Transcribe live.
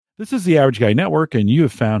This is the Average Guy Network, and you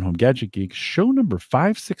have found Home Gadget Geek, show number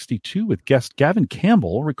 562 with guest Gavin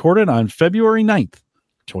Campbell, recorded on February 9th,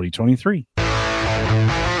 2023.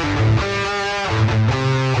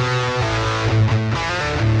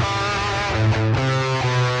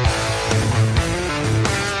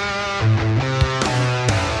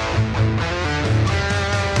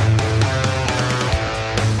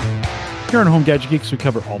 Here on Home Gadget Geeks, we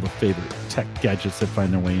cover all the favorite tech gadgets that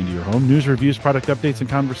find their way into your home. News, reviews, product updates, and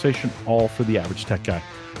conversation, all for the average tech guy.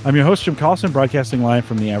 I'm your host, Jim Collison, broadcasting live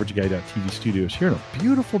from the AverageGuy.tv studios here in a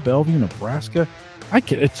beautiful Bellevue, Nebraska. I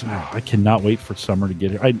cannot wait for summer to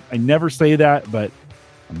get here. I never say that, but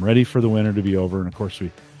I'm ready for the winter to be over. And, of course,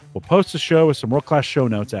 we'll post a show with some world-class show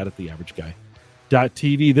notes at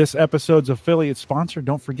theaverageguy.tv. This episode's affiliate sponsor,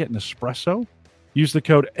 don't forget Nespresso. Use the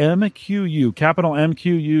code MQU, capital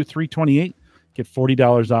MQU 328. Get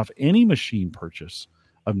 $40 off any machine purchase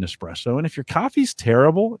of Nespresso. And if your coffee's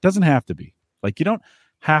terrible, it doesn't have to be. Like, you don't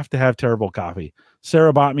have to have terrible coffee.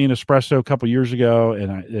 Sarah bought me an espresso a couple years ago,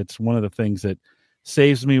 and it's one of the things that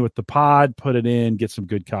saves me with the pod. Put it in, get some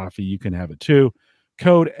good coffee. You can have it too.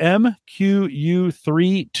 Code MQU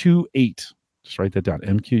 328. Just write that down,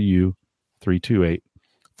 MQU 328.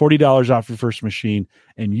 $40 off your first machine,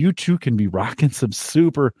 and you too can be rocking some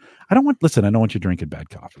super. I don't want you drinking bad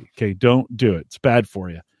coffee. Okay, don't do it. It's bad for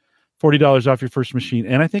you. $40 off your first machine,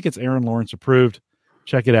 and I think it's Aaron Lawrence approved.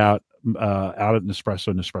 Check it out at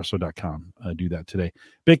Nespresso, Nespresso.com. Do that today.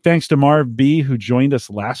 Big thanks to Marv B, who joined us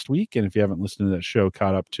last week, and if you haven't listened to that show,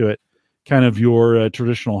 caught up to it, kind of your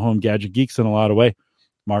traditional home gadget geeks in a lot of way.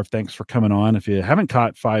 Marv, thanks for coming on. If you haven't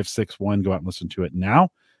caught 561, go out and listen to it now.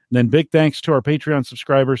 And then big thanks to our Patreon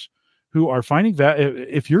subscribers who are finding value.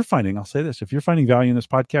 If you're finding value in this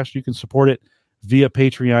podcast, you can support it via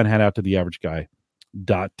Patreon. Head out to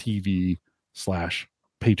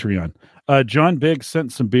theaverageguy.tv/Patreon. John Biggs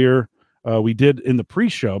sent some beer. We did in the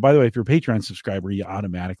pre-show. By the way, if you're a Patreon subscriber, you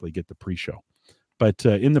automatically get the pre-show. But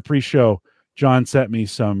in the pre-show, John sent me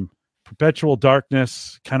some Perpetual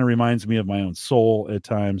Darkness. Kind of reminds me of my own soul at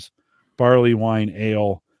times. Barley wine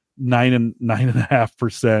ale.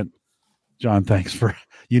 9.5%. John, thanks for,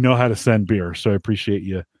 how to send beer. So I appreciate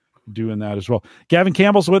you doing that as well. Gavin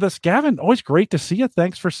Campbell's with us. Gavin, always great to see you.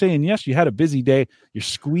 Thanks for saying yes. You had a busy day. You're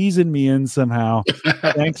squeezing me in somehow.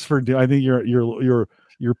 Thanks for I think you're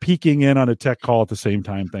peeking in on a tech call at the same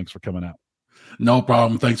time. Thanks for coming out. No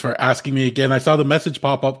problem. Thanks for asking me again. I saw the message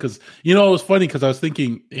pop up because, it was funny because I was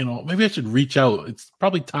thinking, maybe I should reach out. It's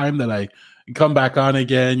probably time that I come back on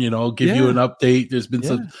again, give you an update. There's been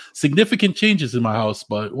some significant changes in my house,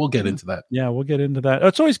 but we'll get into that. Yeah, we'll get into that.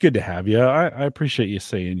 It's always good to have you. I appreciate you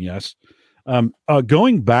saying yes.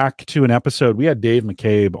 Going back to an episode, we had Dave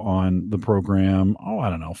McCabe on the program,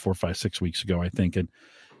 4, 5, 6 weeks ago, I think. And,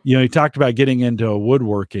 he talked about getting into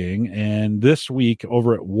woodworking. And this week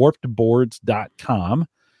over at warpedboards.com,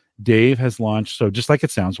 Dave has launched, so just like it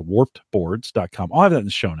sounds, warpedboards.com. I'll have that in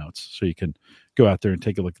the show notes so you can go out there and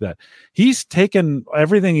take a look at that. He's taken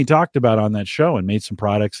everything he talked about on that show and made some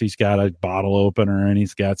products. He's got a bottle opener, and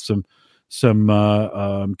he's got some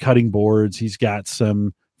cutting boards. He's got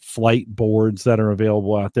some flight boards that are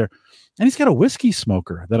available out there. And he's got a whiskey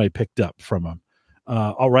smoker that I picked up from him.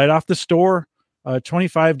 Right off the store,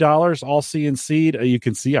 $25, all CNC'd. You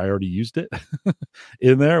can see I already used it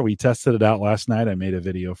in there. We tested it out last night. I made a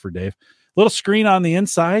video for Dave. Little screen on the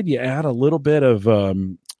inside. You add a little bit of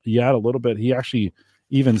he actually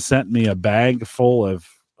even sent me a bag full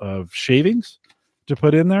of shavings to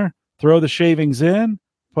put in there. Throw the shavings in,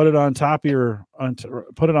 put it on top of your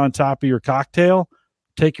cocktail,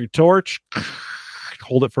 take your torch,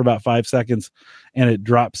 hold it for about 5 seconds, and it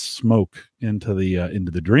drops smoke into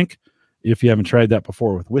the drink. If you haven't tried that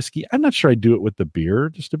before with whiskey, I'm not sure I'd do it with the beer,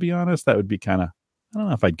 just to be honest. That would be I don't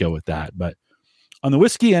know if I'd go with that, but on the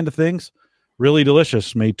whiskey end of things, really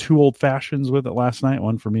delicious. Made 2 old fashions with it last night.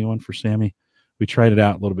 One for me, one for Sammy. We tried it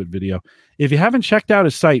out, a little bit video. If you haven't checked out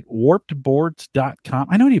his site, warpedboards.com,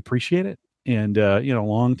 I know he'd appreciate it. And,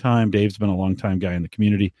 long time. Dave's been a long time guy in the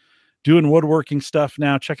community doing woodworking stuff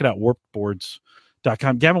now. Check it out,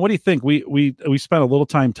 warpedboards.com. Gavin, what do you think? We spent a little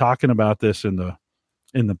time talking about this in the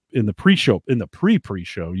pre-show,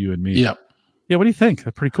 pre-show, you and me. Yeah. Yeah, what do you think?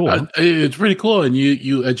 That's pretty cool. Huh? It's pretty cool, and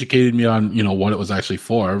you educated me on what it was actually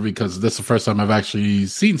for, because this is the first time I've actually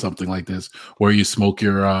seen something like this where you smoke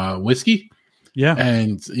your whiskey. Yeah,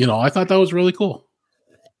 and I thought that was really cool.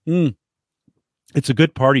 It's a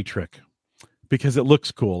good party trick because it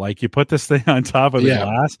looks cool. Like you put this thing on top of the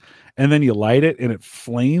glass, and then you light it, and it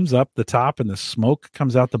flames up the top, and the smoke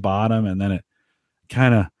comes out the bottom, and then it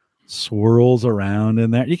kind of swirls around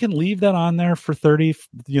in there. You can leave that on there for 30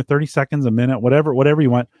 seconds, a minute, whatever you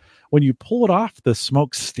want. when you pull it off, the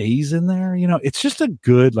smoke stays in there. It's just a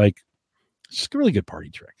good, just a really good party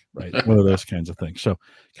trick, right? One of those kinds of things. So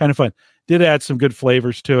kind of fun. Did add some good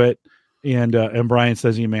flavors to it. And Brian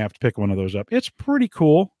says you may have to pick one of those up. It's pretty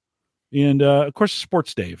cool. And of course,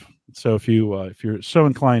 Sports Dave. So if you're so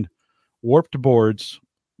inclined,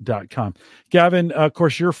 warpedboards.com. Gavin, of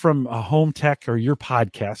course, you're from Home Tech, or your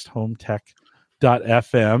podcast,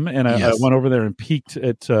 hometech.fm. And I went over there and peeked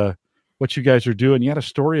at what you guys are doing. You had a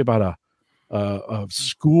story about a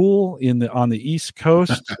school on the East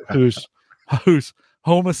Coast whose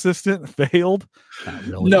home assistant failed. Not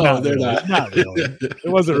really. No, not they're really, not. Not really.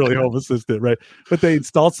 It wasn't really home assistant, right? But they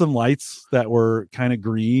installed some lights that were kind of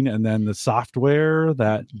green, and then the software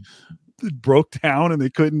that broke down, and they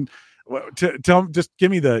couldn't. Just give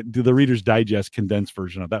me the Reader's Digest condensed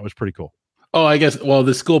version of that. Was pretty cool. Oh, I guess. Well,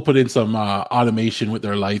 the school put in some automation with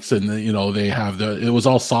their lights, and they have it was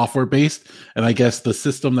all software based, and I guess the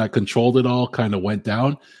system that controlled it all kind of went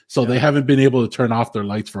down, so they haven't been able to turn off their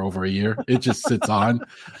lights for over a year. It just sits on.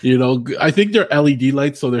 I think they're LED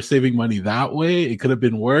lights, so they're saving money that way. It could have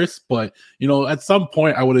been worse, but at some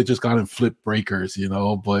point I would have just gone and flipped breakers.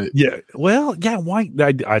 But yeah, well, yeah. Why?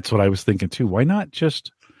 That's what I was thinking too. Why not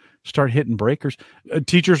just start hitting breakers?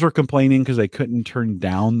 Teachers were complaining because they couldn't turn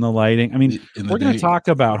down the lighting. I mean, we're going to talk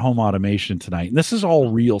about home automation tonight, and this is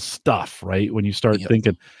all real stuff, right? When you start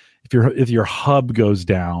thinking, if your hub goes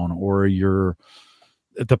down, or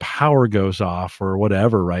the power goes off, or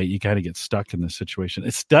whatever, right? You kind of get stuck in this situation.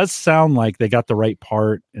 It does sound like they got the right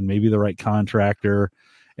part and maybe the right contractor,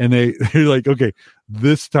 and they're like, okay,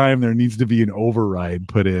 this time there needs to be an override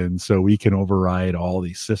put in so we can override all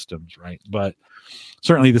these systems, right? But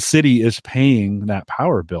certainly the city is paying that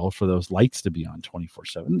power bill for those lights to be on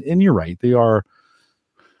 24/7. And you're right. They are,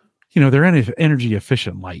 they're energy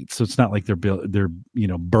efficient lights. So it's not like they're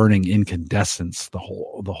burning incandescents the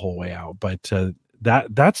whole way out. But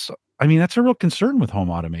that's a real concern with home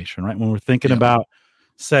automation, right? When we're thinking about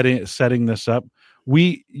setting this up,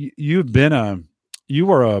 you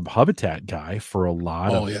were a Habitat guy for a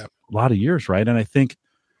lot of years, right? And I think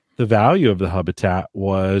the value of the Habitat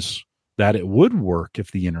was that it would work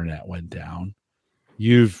if the internet went down.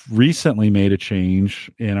 You've recently made a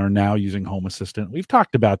change and are now using Home Assistant. We've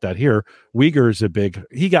talked about that here. Uyghur's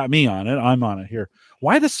he got me on it. I'm on it here.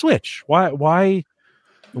 Why the switch? Why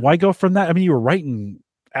go from that? I mean, you were writing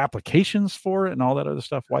applications for it and all that other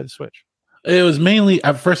stuff. Why the switch? It was mainly,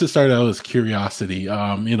 at first it started out as curiosity.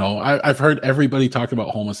 I've heard everybody talk about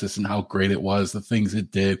Home Assistant, how great it was, the things it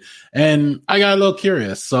did. And I got a little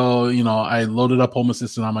curious. So, I loaded up Home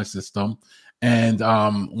Assistant on my system. And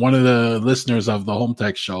one of the listeners of the Home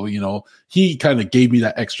Tech show, he kind of gave me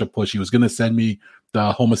that extra push. He was going to send me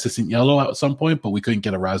the Home Assistant Yellow at some point, but we couldn't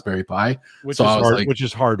get a Raspberry Pi. Which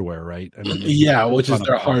is hardware, right? I mean, which is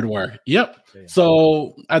their hardware. Yep. Yeah.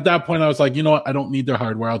 So at that point, I was like, I don't need their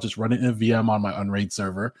hardware. I'll just run it in a VM on my Unraid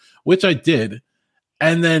server, which I did.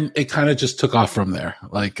 And then it kind of just took off from there.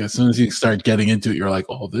 Like, as soon as you start getting into it, you're like,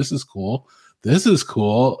 oh, this is cool. This is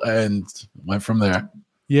cool. And went from there.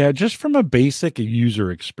 Yeah, just from a basic user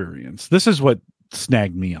experience, this is what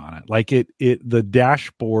snagged me on it. Like the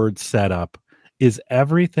dashboard setup is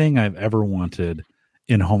everything I've ever wanted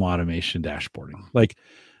in home automation dashboarding. Like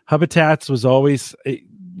Habitats was always, it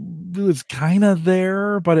was kind of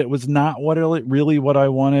there, but it was not really what I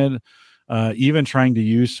wanted. Even trying to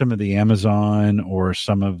use some of the Amazon or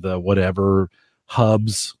some of the whatever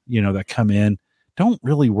hubs, that come in don't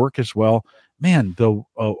really work as well. Man, the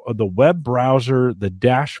web browser, the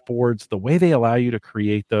dashboards, the way they allow you to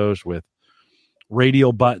create those with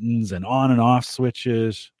radial buttons and on and off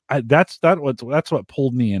switches, that's what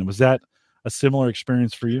pulled me in. Was that a similar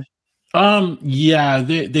experience for you? Yeah,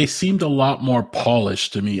 they seemed a lot more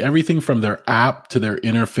polished to me. Everything from their app to their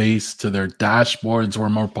interface to their dashboards were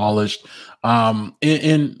more polished. When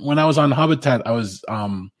I was on Habitat, I was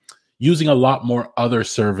using a lot more other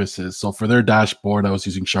services. So for their dashboard, I was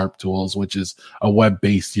using Sharp Tools, which is a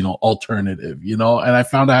web-based, alternative, and I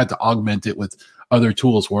found I had to augment it with other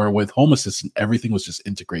tools, where with Home Assistant, everything was just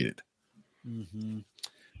integrated. Mm-hmm.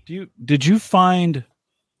 Did you find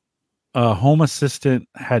Home Assistant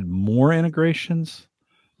had more integrations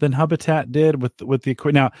than Habitat did with the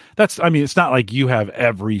equipment? Now, it's not like you have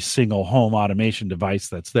every single home automation device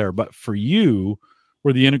that's there, but for you,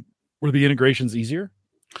 were the integrations easier?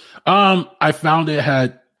 I found it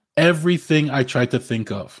had everything I tried to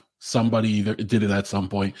think of. Somebody either did it at some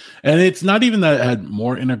point, and it's not even that it had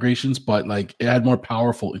more integrations, but like it had more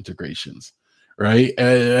powerful integrations, right?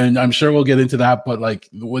 And I'm sure we'll get into that, but like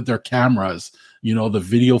with their cameras, the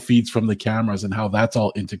video feeds from the cameras and how that's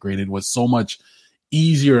all integrated was so much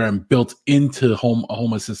easier and built into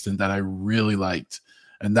Home Assistant that I really liked.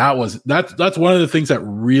 And that's one of the things that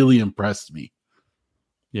really impressed me.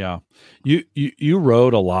 Yeah. You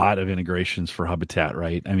wrote a lot of integrations for Habitat,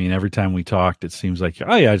 right? I mean, every time we talked, it seems like,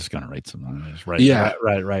 oh yeah, I'm just going to write some. Right.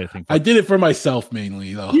 I think I did it for myself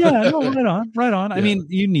mainly though. Yeah, no, right on. Yeah. I mean,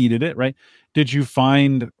 you needed it, right? Did you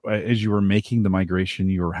find as you were making the migration,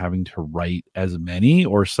 you were having to write as many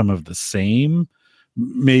or some of the same?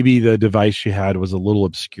 Maybe the device you had was a little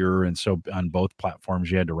obscure, and so on both platforms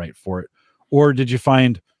you had to write for it. Or did you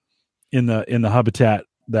find in the Habitat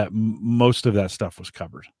that most of that stuff was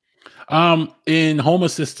covered? In Home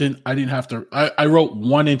Assistant, I didn't have to. I wrote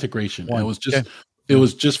one integration. It was just it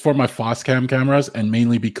was just for my Foscam cameras, and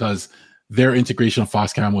mainly because their integration of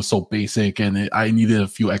Foscam was so basic, and I needed a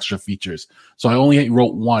few extra features. So I only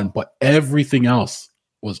wrote one, but everything else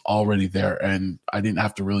was already there, and I didn't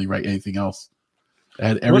have to really write anything else. I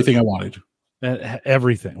had everything I wanted.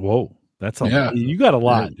 Everything. Whoa, that's you got a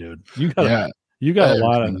lot, dude. You got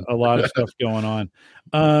a lot of stuff going on.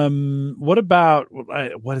 What about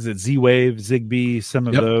what is it? Z-Wave, Zigbee, some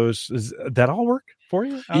of those. Does that all work for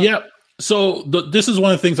you? Yeah. So this is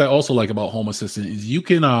one of the things I also like about Home Assistant is you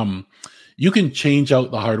can change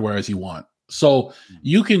out the hardware as you want. So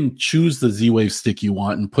you can choose the Z-Wave stick you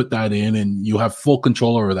want and put that in, and you have full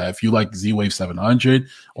control over that. If you like Z-Wave 700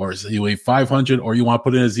 or Z-Wave 500, or you want to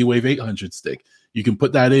put in a Z-Wave 800 stick, you can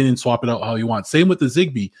put that in and swap it out how you want. Same with the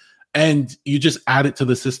Zigbee. And you just add it to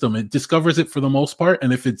the system. It discovers it for the most part.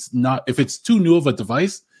 And if it's too new of a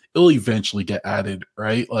device, it'll eventually get added,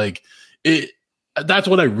 right? Like that's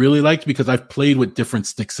what I really liked, because I've played with different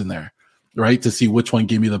sticks in there, right? To see which one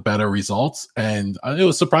gave me the better results. And it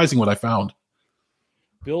was surprising what I found.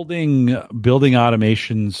 Building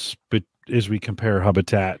automations, but as we compare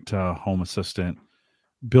Habitat to Home Assistant,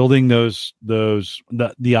 building the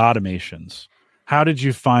automations, how did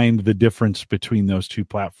you find the difference between those two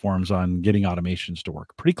platforms on getting automations to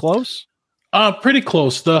work? Pretty close? Pretty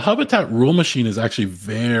close. The Habitat rule machine is actually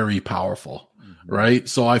very powerful, right?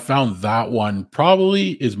 So I found that one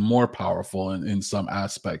probably is more powerful in some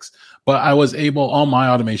aspects. But all my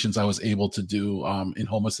automations I was able to do in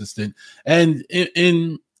Home Assistant. And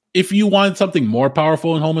if you want something more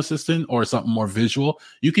powerful in Home Assistant or something more visual,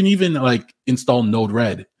 you can even like install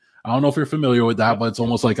Node-RED. I don't know if you're familiar with that, but it's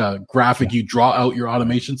almost like a graphic. You draw out your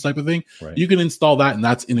automations type of thing. Right. You can install that, and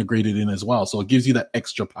that's integrated in as well. So it gives you that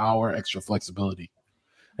extra power, extra flexibility.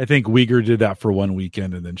 I think Uyghur did that for one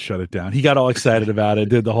weekend and then shut it down. He got all excited about it,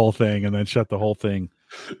 did the whole thing, and then shut the whole thing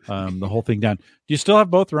down. Do you still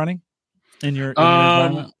have both running in your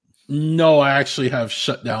environment? No, I actually have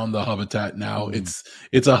shut down the Habitat now. It's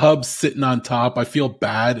a hub sitting on top. I feel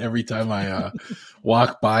bad every time I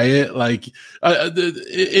walk by it. Like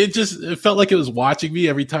it felt like it was watching me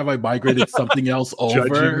every time I migrated something else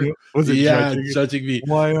over. Judging me.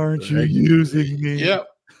 Why aren't you using me? Yeah.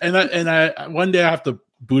 And I one day I have to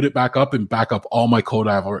boot it back up and back up all my code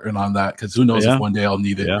I've written on that, because who knows if one day I'll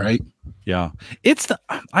need it, right? Yeah.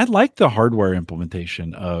 I like the hardware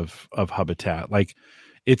implementation of Habitat. Like,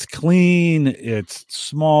 it's clean, it's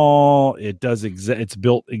small, it's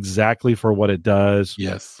built exactly for what it does.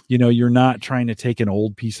 Yes. You're not trying to take an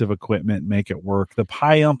old piece of equipment and make it work. The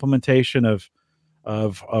Pi implementation of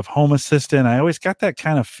Home Assistant, I always got that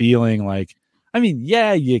kind of feeling like, I mean,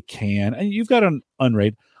 yeah, you can. And you've got an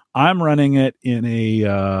Unraid. I'm running it in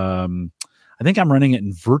I think I'm running it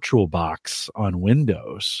in VirtualBox on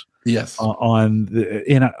Windows. Yes. Or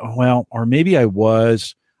maybe I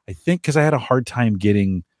was, I think, because I had a hard time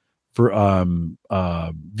getting for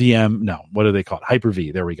VM. No, what do they call it?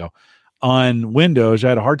 Hyper-V. There we go. On Windows, I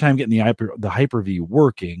had a hard time getting the Hyper-V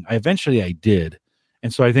working. I did,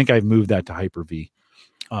 and so I think I've moved that to Hyper-V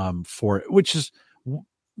for it, which is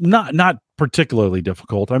not particularly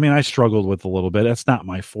difficult. I mean, I struggled with a little bit. That's not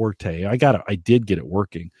my forte. I did get it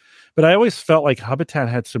working, but I always felt like Habitat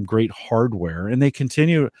had some great hardware, and I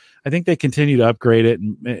think they continue to upgrade it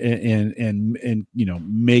and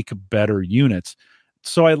make better units.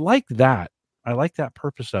 So I like that. I like that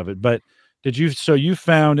purpose of it. But you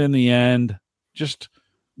found in the end just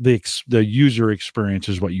the user experience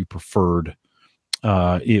is what you preferred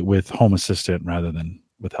with Home Assistant rather than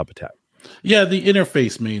with Habitat? Yeah, the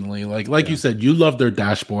interface mainly. Like you said, you love their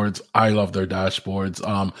dashboards. I love their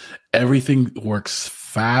dashboards. Everything works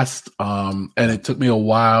fast. And it took me a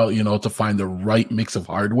while, to find the right mix of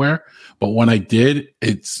hardware. But when I did,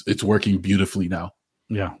 it's working beautifully now.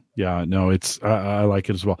 Yeah. No, I like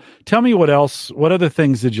it as well. Tell me what other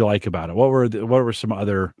things did you like about it? What were some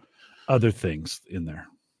other things in there?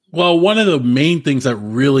 Well, one of the main things that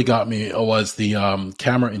really got me was the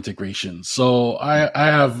camera integration. So I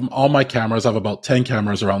have all my cameras. I have about 10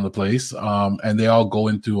 cameras around the place, and they all go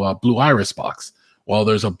into a Blue Iris box. Well,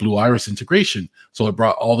 there's a Blue Iris integration. So it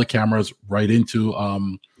brought all the cameras right into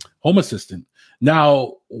Home Assistant.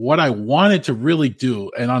 Now, what I wanted to really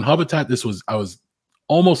do, and on Habitat, I was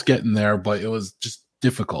almost getting there, but it was just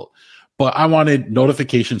difficult. But I wanted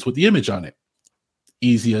notifications with the image on it.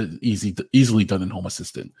 Easily done in Home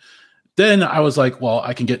Assistant. Then I was like, well,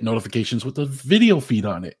 I can get notifications with the video feed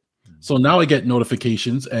on it. So now I get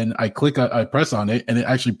notifications and I press on it and it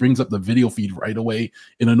actually brings up the video feed right away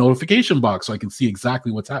in a notification box. So I can see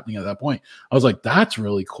exactly what's happening at that point. I was like, that's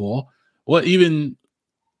really cool. Well, even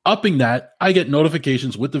upping that, I get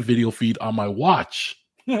notifications with the video feed on my watch.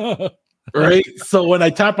 Right. So when I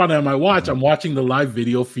tap on it on my watch, I'm watching the live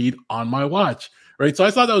video feed on my watch. Right. So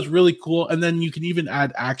I thought that was really cool. And then you can even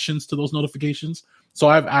add actions to those notifications. So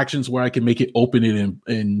I have actions where I can make it open it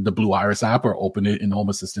in the Blue Iris app or open it in Home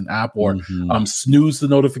Assistant app or snooze the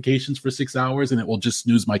notifications for 6 hours and it will just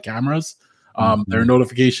snooze my cameras. There are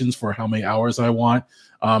notifications for how many hours I want.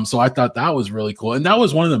 So I thought that was really cool. And that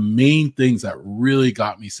was one of the main things that really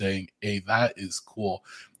got me saying, hey, that is cool.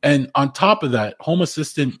 And on top of that, Home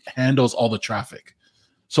Assistant handles all the traffic.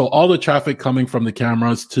 So all the traffic coming from the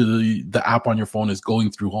cameras to the app on your phone is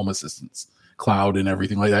going through Home Assistant's cloud and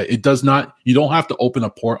everything like that. It does not, you don't have to open a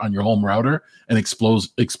port on your home router and expose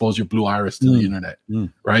your Blue Iris to the internet,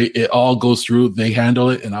 right? It all goes through, they handle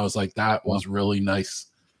it. And I was like, that was really nice.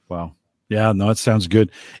 Wow. Yeah, no, it sounds good.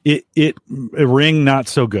 It Ring, not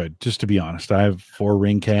so good, just to be honest. I have 4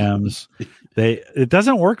 Ring cams. It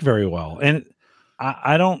doesn't work very well. And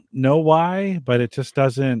I don't know why, but it just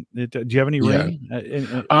doesn't. Do you have any Ring?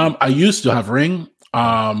 I used to have Ring,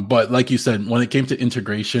 but like you said, when it came to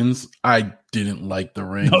integrations, I didn't like the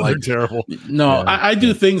Ring. No, they're terrible. No, yeah, I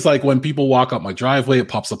do things like when people walk up my driveway, it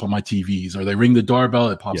pops up on my TVs, or they ring the doorbell,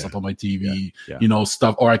 it pops up on my TV. You know,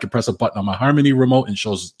 stuff. Or I could press a button on my Harmony remote and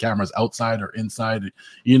shows cameras outside or inside.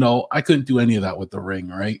 You know, I couldn't do any of that with the Ring,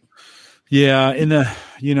 right? Yeah, in the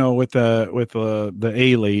with the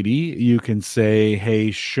A lady, you can say,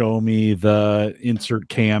 "Hey, show me the insert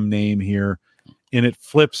cam name here," and it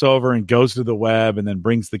flips over and goes to the web and then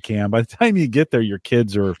brings the cam. By the time you get there, your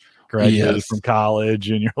kids are graduated from college,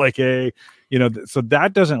 and you're like, "Hey, so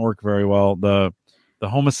that doesn't work very well." The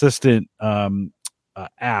Home Assistant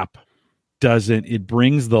app doesn't. It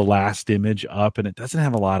brings the last image up, and it doesn't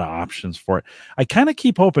have a lot of options for it. I kind of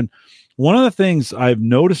keep hoping. One of the things I've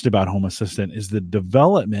noticed about Home Assistant is the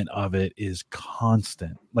development of it is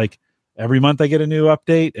constant. Like every month I get a new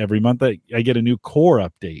update. Every month I get a new core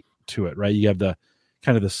update to it, right? You have the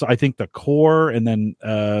kind of I think the core and then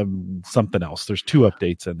something else. There's 2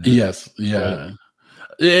 updates in there. Yes. Yeah. Right?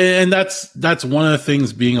 And that's one of the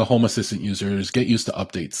things being a Home Assistant user is get used to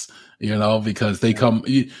updates, because they come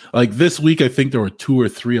like this week. I think there were 2 or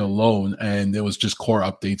 3 alone, and it was just core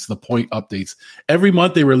updates, the point updates. Every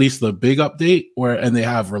month they release the big update and they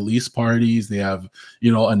have release parties, they have,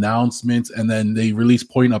 announcements, and then they release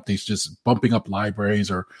point updates, just bumping up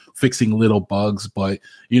libraries or fixing little bugs. But,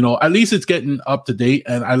 at least it's getting up to date.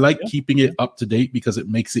 And I like keeping it up to date because it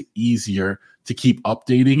makes it easier to keep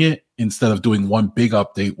updating it instead of doing one big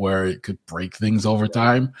update where it could break things over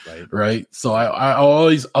time. Right. So I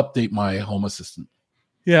always update my Home Assistant.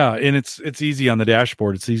 Yeah. And it's easy on the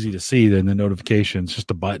dashboard. It's easy to see. Then the notifications,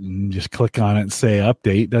 just a button, just click on it and say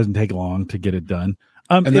update. Doesn't take long to get it done.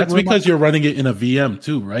 And that's because you're running it in a VM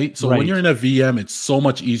too, right? So when you're in a VM, it's so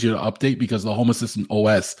much easier to update because the Home Assistant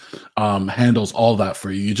OS handles all that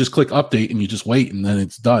for you. You just click update and you just wait and then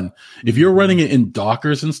it's done. If you're running it in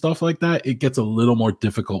Dockers and stuff like that, it gets a little more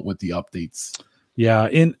difficult with the updates. Yeah.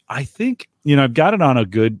 And I think, I've got it on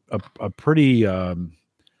a pretty,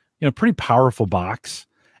 pretty powerful box.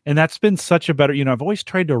 And that's been such a better, I've always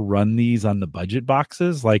tried to run these on the budget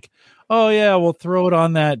boxes. Like, oh yeah, we'll throw it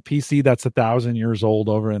on that PC that's 1,000 years old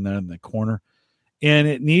over in the corner. And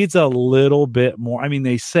it needs a little bit more. I mean,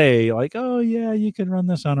 they say like, oh yeah, you can run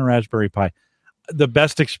this on a Raspberry Pi. The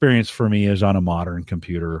best experience for me is on a modern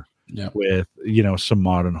computer with, some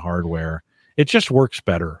modern hardware. It just works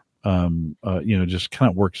better. Just kind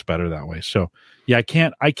of works better that way. So yeah,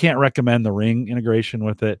 I can't recommend the Ring integration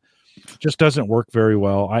with it. Just doesn't work very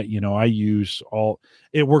well. I use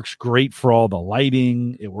it works great for all the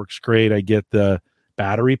lighting. It works great. I get the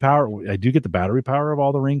battery power. I do get the battery power of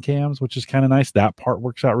all the Ring cams, which is kind of nice. That part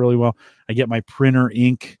works out really well. I get my printer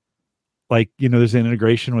ink, there's an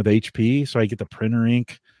integration with HP. So I get the printer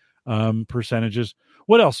ink percentages.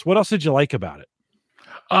 What else did you like about it?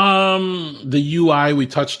 The UI, we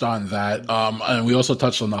touched on that. And we also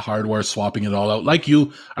touched on the hardware, swapping it all out. Like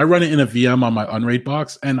you, I run it in a VM on my Unraid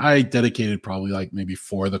box, and I dedicated probably like maybe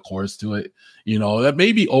 4 of the cores to it. You know, that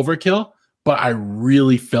may be overkill, but I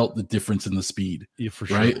really felt the difference in the speed. Yeah, for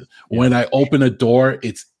right? sure. When I open a door,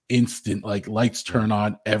 it's instant, like lights turn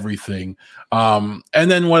on, everything. And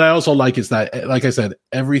then what I also like is that, like I said,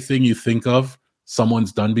 everything you think of,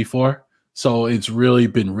 someone's done before. So it's really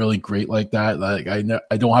been really great like that. Like I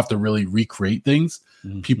don't have to really recreate things.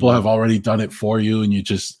 Mm-hmm. People have already done it for you, and you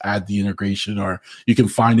just add the integration, or you can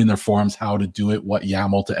find in their forums how to do it, what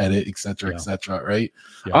YAML to edit, etc., etc. Right?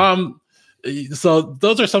 Yeah. So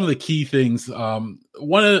those are some of the key things. One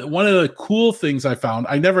of the cool things I found,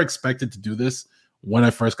 I never expected to do this when I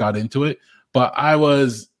first got into it, but I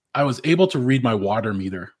was able to read my water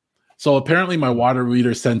meter. So apparently my water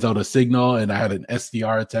meter sends out a signal, and I had an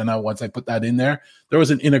SDR antenna. Once I put that in there, there was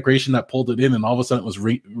an integration that pulled it in, and all of a sudden it was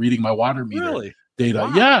reading my water meter data.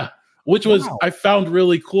 Wow. Yeah, which was I found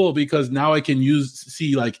really cool, because now I can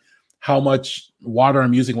see like how much water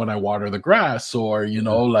I'm using when I water the grass, or you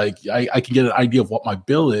know, like I can get an idea of what my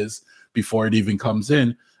bill is before it even comes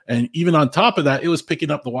in. And even on top of that, it was picking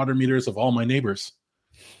up the water meters of all my neighbors.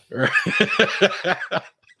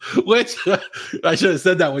 Which I should have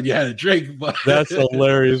said that when you had a drink, but that's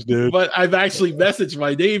hilarious, dude. But I've actually messaged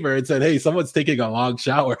my neighbor and said, "Hey, someone's taking a long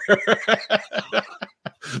shower,"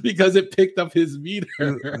 because it picked up his meter.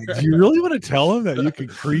 Do you really want to tell him that you can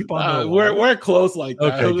creep on? We're close like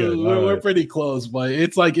that. Okay, good. We're pretty close, but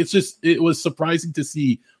it was surprising to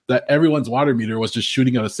see that everyone's water meter was just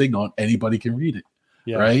shooting out a signal, and anybody can read it.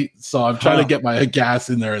 Yeah. Right. So I'm trying to get my gas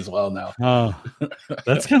in there as well now.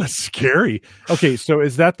 That's kind of scary. Okay. So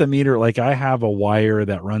is that the meter? Like I have a wire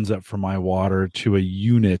that runs up from my water to a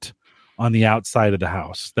unit on the outside of the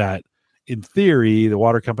house that in theory, the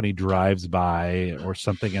water company drives by or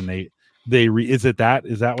something, and is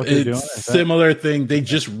that what they're doing? Similar thing. They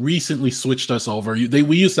just recently switched us over.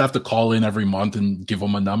 We used to have to call in every month and give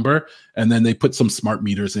them a number, and then they put some smart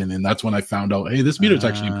meters in, and that's when I found out, hey, this meter is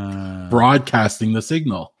actually broadcasting the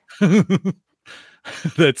signal.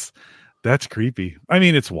 That's creepy. I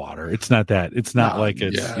mean, it's water. It's not that. It's not like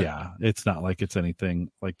it's it's not like it's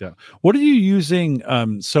anything like that. What are you using?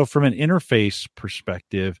 So from an interface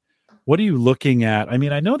perspective, what are you looking at? I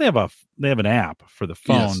mean, I know they have an app for the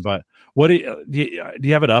phone, but what do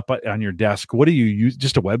you have it up on your desk? What do you use?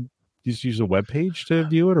 Just use a web page to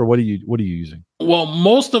view it, or what are you using? Well,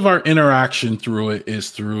 most of our interaction through it is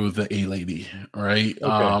through the A Lady, right?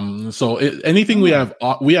 Okay. So anything we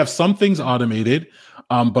have some things automated,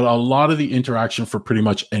 but a lot of the interaction for pretty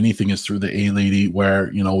much anything is through the A Lady,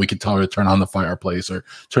 where you know we could tell her to turn on the fireplace or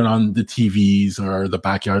turn on the TVs or the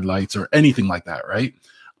backyard lights or anything like that, right?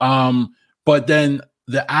 But then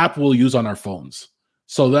the app we'll use on our phones.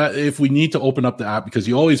 So that if we need to open up the app, because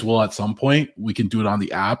you always will at some point, we can do it on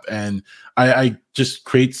the app. And I just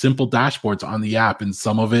create simple dashboards on the app, and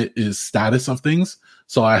some of it is status of things.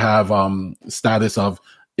 So I have status of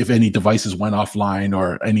if any devices went offline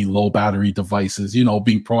or any low battery devices, you know,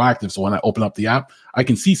 being proactive. So when I open up the app, I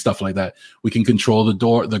can see stuff like that. We can control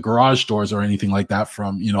the garage doors or anything like that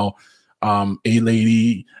from, you know, A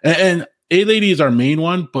Lady. And A Lady is our main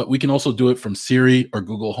one, but we can also do it from Siri or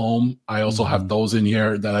Google Home. I also have those in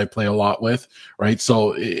here that I play a lot with, right?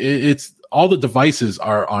 So it's all the devices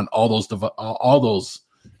are on all those,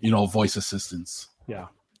 you know, voice assistants. Yeah.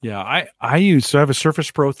 Yeah. I have a Surface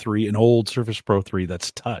Pro 3, an old Surface Pro 3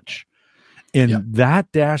 that's touch. And that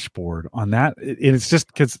dashboard on that, it's just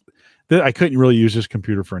because I couldn't really use this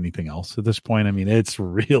computer for anything else at this point. I mean, it's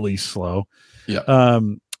really slow. Yeah.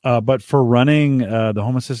 But for running the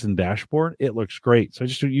Home Assistant dashboard, it looks great. So I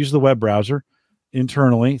just use the web browser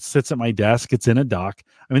internally. It sits at my desk. It's in a dock.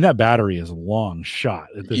 I mean, that battery is a long shot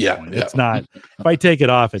at this point. It's not. If I take it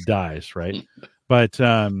off, it dies, right? But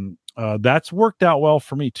that's worked out well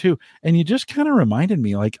for me too. And you just kind of reminded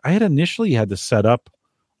me, like I had initially had this set up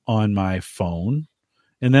on my phone,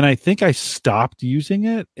 and then I think I stopped using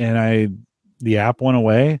it, and the app went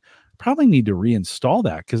away. Probably need to reinstall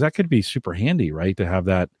that, because that could be super handy, right? To have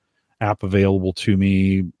that app available to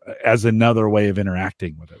me as another way of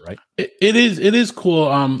interacting with it, right? It is cool.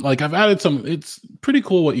 Like I've added it's pretty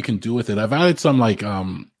cool what you can do with it. I've added some like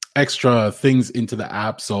extra things into the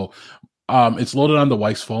app. So it's loaded on the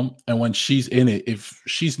wife's phone, and when she's in it, if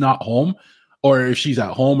she's not home or if she's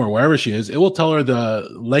at home or wherever she is, it will tell her the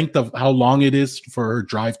length of how long it is for her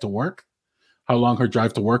drive to work, how long her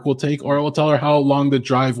drive to work will take, or it will tell her how long the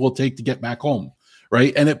drive will take to get back home,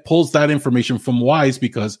 right? And it pulls that information from Wise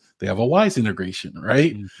because they have a Wise integration,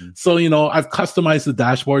 right? Mm-hmm. So, I've customized the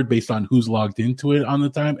dashboard based on who's logged into it on the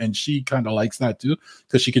time. And she kind of likes that too,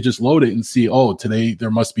 because she could just load it and see, oh, today there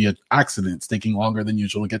must be an accident. It's taking longer than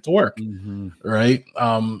usual to get to work, right?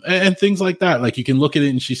 And things like that. Like you can look at it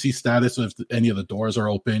and she sees status if any of the doors are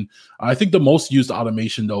open. I think the most used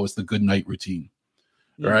automation, though, is the good night routine.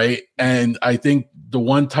 Right. And I think the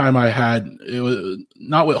one time I had, it was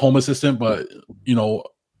not with Home Assistant, but,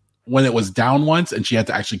 when it was down once and she had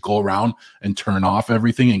to actually go around and turn off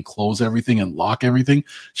everything and close everything and lock everything,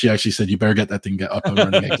 she actually said, you better get that thing up and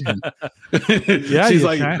running again. Yeah, she's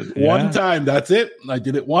like, one time, that's it. I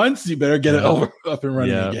did it once. You better get it up and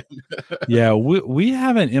running again. Yeah. We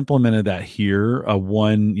haven't implemented that here.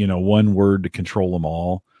 One word to control them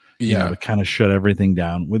all. To kind of shut everything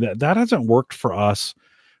down. With that hasn't worked for us.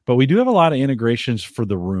 But we do have a lot of integrations for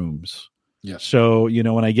the rooms. Yeah. So,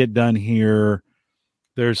 when I get done here,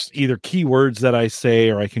 there's either keywords that I say,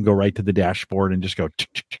 or I can go right to the dashboard and just go,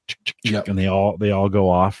 and they all go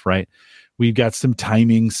off, right? We've got some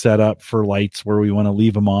timing set up for lights where we want to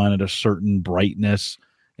leave them on at a certain brightness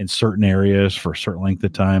in certain areas for a certain length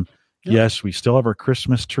of time. Yep. Yes, we still have our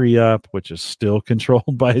Christmas tree up, which is still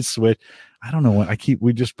controlled by a switch. I don't know what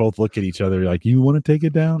we just both look at each other like, you want to take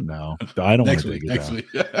it down? No, I don't want to take it down. Week.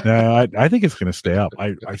 No, I think it's going to stay up.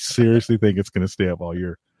 I seriously think it's going to stay up all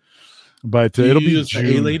year. But it'll be June.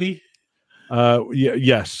 The A-Lady?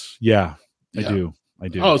 Yes. Yeah, I do.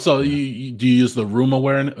 Oh, so do you use the room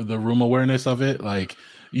awareness of it? Like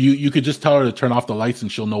you could just tell her to turn off the lights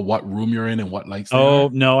and she'll know what room you're in and what lights.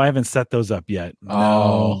 No, I haven't set those up yet.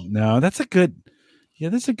 No, that's a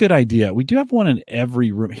good idea. We do have one in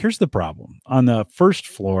every room. Here's the problem. On the first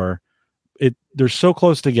floor, they're so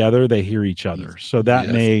close together, they hear each other. So that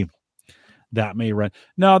may run.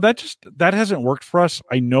 No, that hasn't worked for us.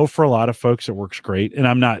 I know for a lot of folks it works great.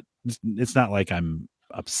 And it's not like I'm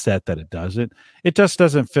upset that it doesn't. It just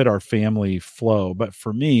doesn't fit our family flow. But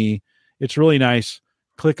for me, it's really nice.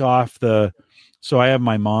 Click off so I have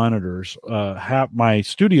my monitors, my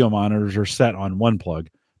studio monitors are set on one plug.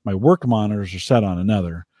 My work monitors are set on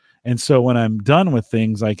another. And so when I'm done with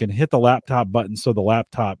things, I can hit the laptop button so the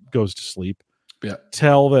laptop goes to sleep. Yeah.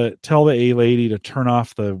 Tell the A-Lady to turn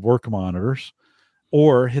off the work monitors,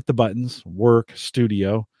 or hit the buttons, work,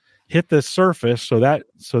 studio, hit the Surface so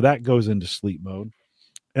that goes into sleep mode.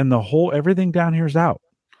 And everything down here is out.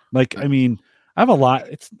 Like, I have a lot.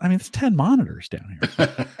 It's 10 monitors down here.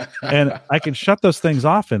 And I can shut those things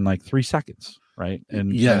off in like 3 seconds. Right.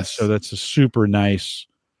 And so that's a super nice.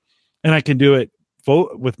 And I can do it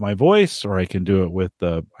with my voice, or I can do it with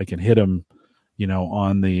I can hit them,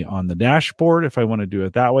 on the dashboard if I want to do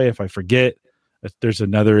it that way. If I forget, if there's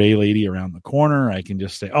another A-Lady around the corner, I can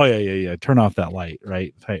just say, oh yeah, turn off that light,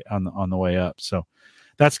 right, on the way up. So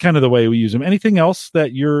that's kind of the way we use them. Anything else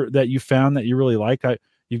that you found that you really liked?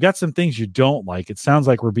 You've got some things you don't like. It sounds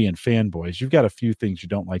like we're being fanboys. You've got a few things you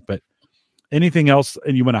don't like, but anything else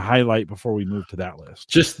and you want to highlight before we move to that list?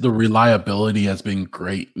 Just the reliability has been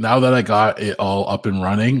great. Now that I got it all up and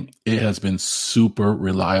running, it has been super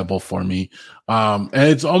reliable for me. And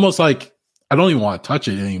it's almost like I don't even want to touch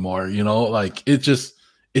it anymore. Like it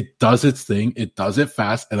does its thing. It does it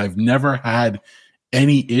fast. And I've never had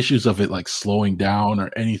any issues of it like slowing down or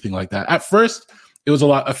anything like that. At first, it was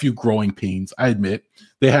a few growing pains, I admit.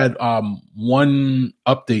 They had one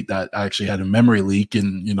update that actually had a memory leak,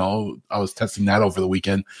 and I was testing that over the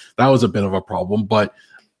weekend. That was a bit of a problem, but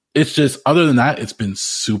it's just, other than that, it's been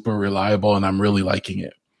super reliable, and I'm really liking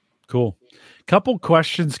it. Cool. Couple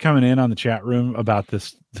questions coming in on the chat room about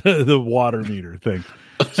this the water meter thing.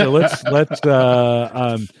 So let's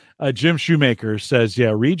Jim Shoemaker says,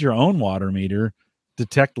 read your own water meter,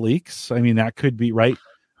 detect leaks. That could be right.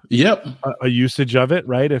 Yep. A usage of it,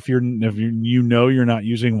 right? If you're not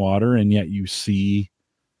using water and yet you see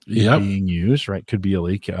it being used, right? Could be a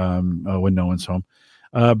leak when no one's home.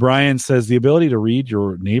 Brian says the ability to read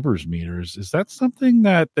your neighbor's meters, is that something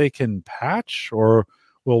that they can patch, or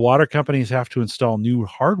will water companies have to install new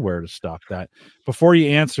hardware to stop that? Before you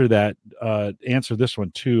answer that, answer this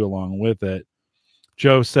one too along with it.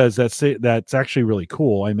 Joe says that's actually really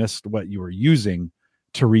cool. I missed what you were using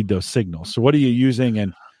to read those signals. So what are you using,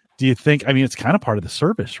 and do you think, it's kind of part of the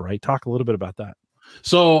service, right? Talk a little bit about that.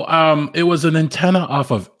 So it was an antenna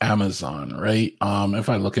off of Amazon, right? If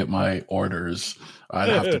I look at my orders, I'd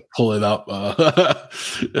have to pull it up.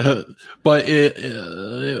 But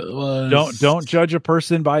it was... Don't judge a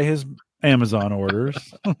person by his Amazon orders.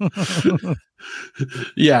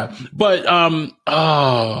 Yeah, but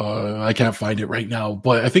I can't find it right now.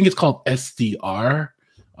 But I think it's called SDR.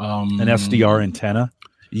 An SDR antenna.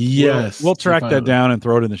 Yes. We'll track that down and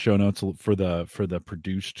throw it in the show notes for the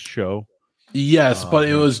produced show. Yes, but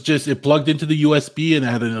it plugged into the USB and it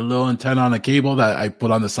had a little antenna on a cable that I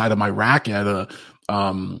put on the side of my rack. It had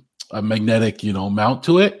a magnetic, mount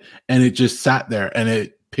to it, and it just sat there and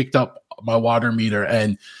it picked up my water meter.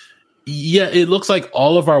 And yeah, it looks like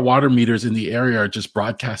all of our water meters in the area are just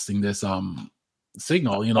broadcasting this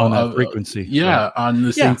signal, on that frequency. On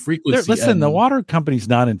the same frequency. Listen, the water company's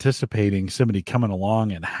not anticipating somebody coming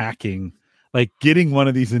along and hacking, like getting one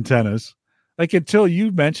of these antennas. Like, until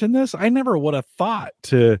you mentioned this, I never would have thought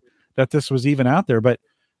that this was even out there. But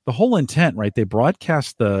the whole intent, right? They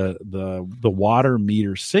broadcast the water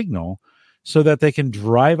meter signal so that they can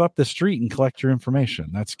drive up the street and collect your information.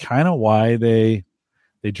 That's kind of why they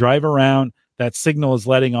drive around. That signal is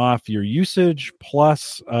letting off your usage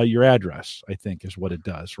plus your address, I think, is what it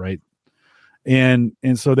does, right? And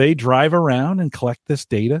so they drive around and collect this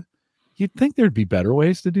data. You'd think there'd be better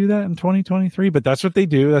ways to do that in 2023, but that's what they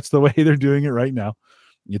do. That's the way they're doing it right now.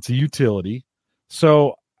 It's a utility.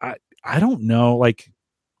 So I don't know, like,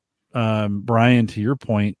 Brian, to your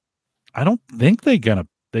point, I don't think they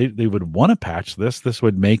would want to patch this. That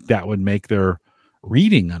would make their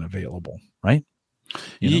reading unavailable, right?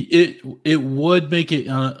 It would make it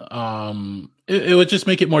it would just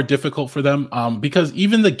make it more difficult for them, because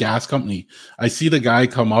even the gas company, I see the guy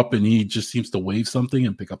come up and he just seems to wave something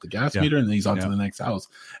and pick up the gas meter, and then he's on to the next house.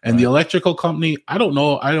 And the electrical company, I don't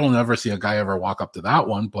know, I don't ever see a guy ever walk up to that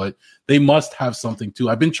one, but they must have something too.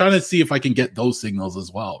 I've been trying to see if I can get those signals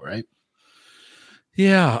as well, right?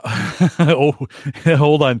 Yeah. Oh,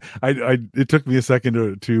 hold on. It took me a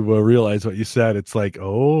second to realize what you said. It's like,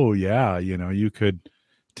 oh yeah, you could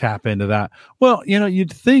tap into that. Well,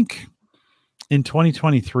 you'd think in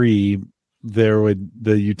 2023 the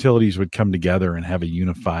utilities would come together and have a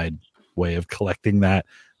unified way of collecting that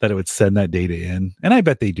it would send that data in. And I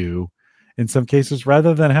bet they do in some cases,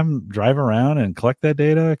 rather than have them drive around and collect that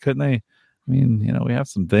data. Couldn't they? I mean, we have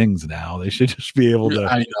some things now. They should just be able to,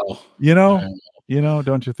 I know.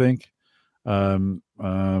 Don't you think?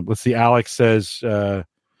 Let's see. Alex says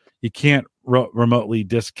you can't remotely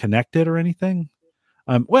disconnect it or anything.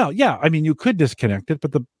 Well, yeah. I mean, you could disconnect it,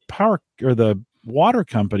 but the power or the water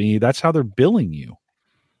company, that's how they're billing you,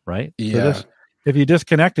 right? Yeah. So if you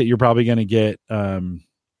disconnect it, you're probably going to get. And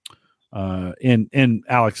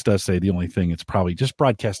Alex does say the only thing it's probably just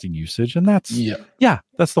broadcasting usage, and that's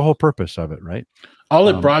that's the whole purpose of it, right? All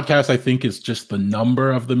it broadcasts, I think, is just the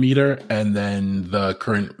number of the meter and then the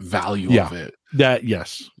current value of it. That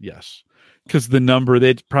yes, because the number,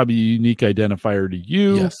 that's probably a unique identifier to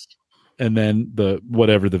you. Yes, and then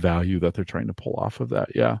whatever the value that they're trying to pull off of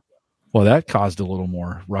that. Yeah. Well, that caused a little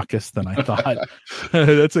more ruckus than I thought.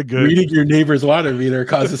 That's a good. Reading your neighbor's water meter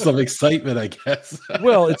causes some excitement, I guess.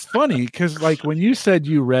 Well, it's funny because, like, when you said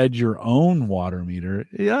you read your own water meter,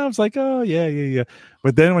 I was like, oh yeah.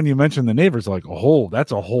 But then when you mentioned the neighbors, like,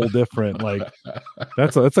 that's a whole different, like,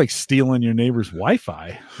 that's like stealing your neighbor's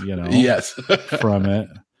Wi-Fi, Yes, from it.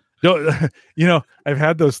 No, I've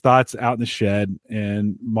had those thoughts out in the shed,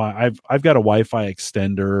 and I've got a Wi-Fi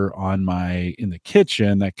extender in the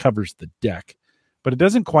kitchen that covers the deck, but it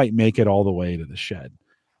doesn't quite make it all the way to the shed.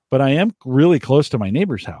 But I am really close to my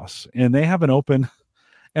neighbor's house, and they have an open.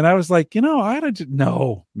 And I was like, no, I'm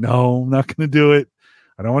not going to do it.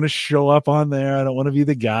 I don't want to show up on there. I don't want to be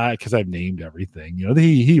the guy because I've named everything.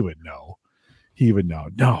 He would know. He would know.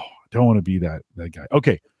 No, don't want to be that guy.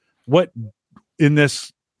 Okay, what in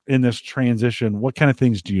this transition, what kind of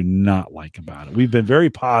things do you not like about it? We've been very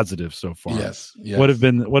positive so far. Yes. What have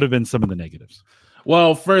been some of the negatives?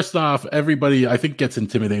 Well, first off, everybody, I think, gets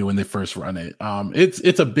intimidated when they first run it.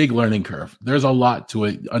 It's a big learning curve. There's a lot to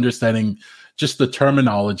it. Understanding just the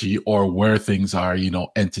terminology or where things are,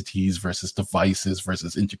 entities versus devices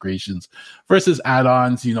versus integrations versus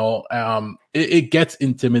add-ons, it gets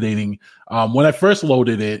intimidating. When I first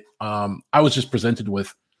loaded it, I was just presented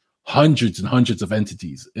with hundreds and hundreds of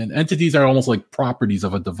entities, and entities are almost like properties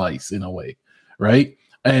of a device in a way, right?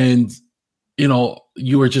 And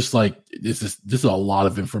you were just like, this is a lot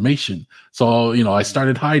of information. So I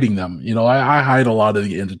started hiding them. I hide a lot of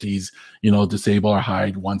the entities, disable or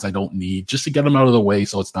hide ones I don't need, just to get them out of the way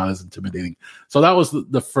so it's not as intimidating. So that was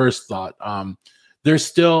the first thought. There's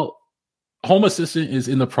still, Home Assistant is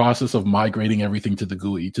in the process of migrating everything to the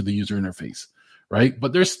GUI, to the user interface, right?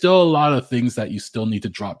 But there's still a lot of things that you still need to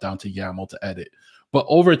drop down to YAML to edit. But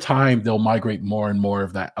over time, they'll migrate more and more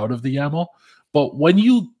of that out of the YAML. But when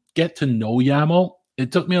you get to know YAML,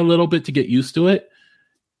 it took me a little bit to get used to it.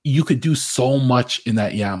 You could do so much in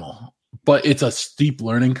that YAML, but it's a steep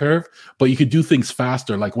learning curve, but you could do things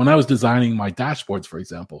faster. Like when I was designing my dashboards, for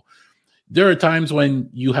example, there are times when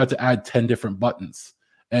you had to add 10 different buttons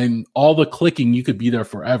and all the clicking, you could be there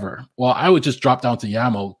forever. Well, I would just drop down to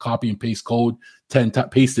YAML, copy and paste code,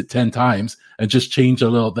 paste it 10 times and just change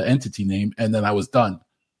the entity name. And then I was done.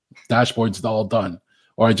 Dashboard's all done.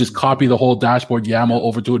 Or I just copy the whole dashboard YAML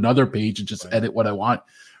over to another page and just edit what I want.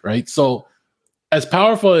 Right. So as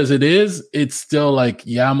powerful as it is, it's still like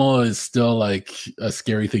YAML is still like a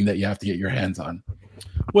scary thing that you have to get your hands on.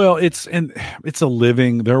 Well, it's a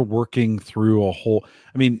living. They're working through a whole.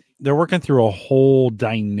 I mean, they're working through a whole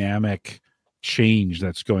dynamic change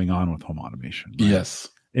that's going on with home automation. Right? Yes,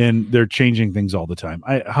 and they're changing things all the time.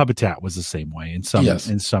 Habitat was the same way in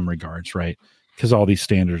some regards, right? Because all these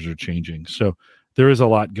standards are changing. So there is a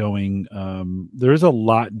lot going. There is a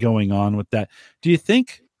lot going on with that. Do you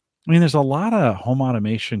think? I mean, there's a lot of home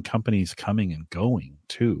automation companies coming and going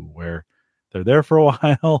too, where they're there for a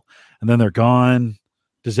while and then they're gone.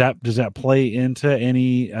 Does that play into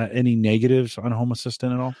any negatives on Home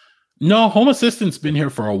Assistant at all? No, Home Assistant's been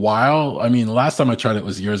here for a while. I mean, last time I tried it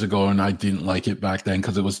was years ago, and I didn't like it back then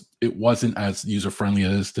because it wasn't as user friendly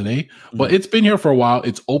as it is today. But it's been here for a while.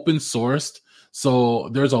 It's open sourced, so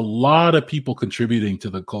there's a lot of people contributing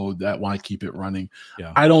to the code that want to keep it running.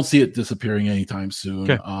 Yeah. I don't see it disappearing anytime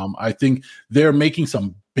soon. Okay. I think they're making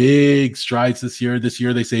some big strides this year. This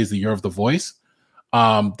year they say is the year of the voice.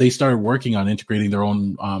 They started working on integrating their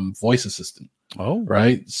own voice assistant. Oh,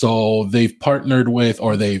 right. So they've partnered with,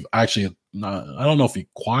 or they've actually, I don't know if he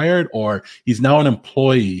acquired or he's now an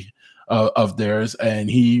employee of theirs, and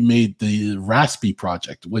he made the Raspy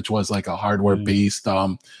project, which was like a hardware-based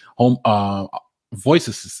home voice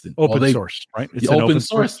assistant. Open source, right? It's open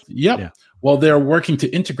source. Yep. Yeah. Well, they're working to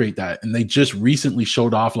integrate that, and they just recently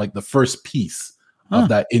showed off like the first piece of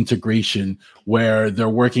that integration, where they're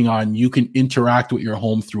working on, you can interact with your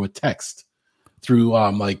home through a text, through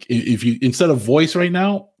like if you, instead of voice right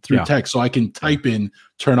now, through text. So I can type in,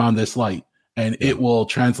 turn on this light, and it will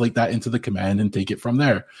translate that into the command and take it from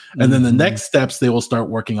there. And then the next steps, they will start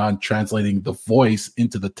working on translating the voice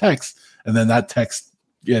into the text, and then that text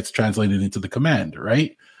gets translated into the command,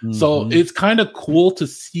 right? So it's kind of cool to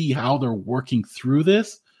see how they're working through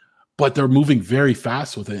this, but they're moving very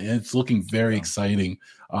fast with it, and it's looking very exciting.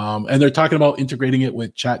 And they're talking about integrating it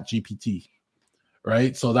with ChatGPT,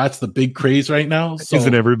 right? So that's the big craze right now. So,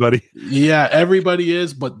 isn't everybody? Yeah, everybody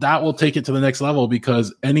is, but that will take it to the next level,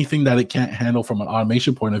 because anything that it can't handle from an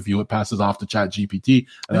automation point of view, it passes off to ChatGPT,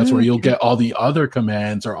 and that's where you'll get all the other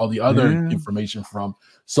commands or all the other information from.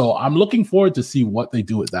 So I'm looking forward to see what they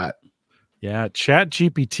do with that. Yeah,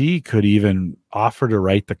 ChatGPT could even offer to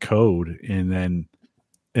write the code and then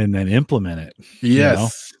implement it.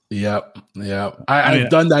 Yes. You know? Yep. I've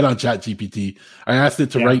done that on ChatGPT. I asked it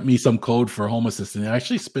to write me some code for Home Assistant. It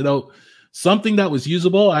actually spit out something that was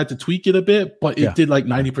usable. I had to tweak it a bit, but it did like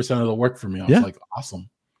 90% of the work for me. I was like, awesome.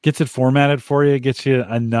 Gets it formatted for you, gets you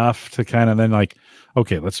enough to kind of then like,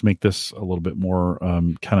 okay, let's make this a little bit more,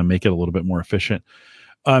 kind of make it a little bit more efficient.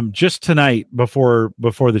 Just tonight before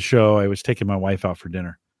the show, I was taking my wife out for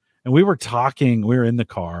dinner, and we were talking, we were in the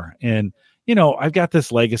car, and I've got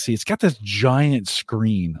this Legacy. It's got this giant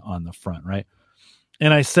screen on the front, right?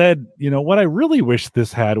 And I said, what I really wish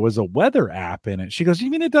this had was a weather app in it. She goes,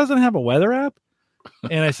 you mean it doesn't have a weather app?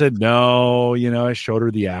 And I said, no, I showed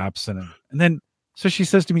her the apps. And then, so she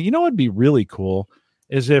says to me, what would be really cool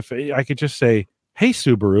is if I could just say, hey,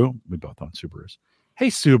 Subaru, we both own Subarus. Hey,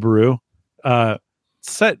 Subaru,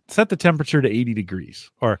 set the temperature to 80 degrees,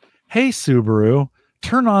 or hey, Subaru,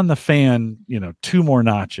 turn on the fan, 2 more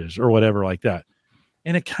notches or whatever like that.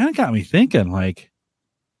 And it kind of got me thinking, like,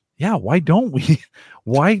 yeah, why don't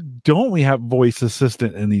we have voice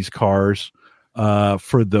assistant in these cars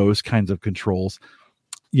for those kinds of controls?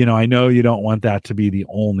 I know you don't want that to be the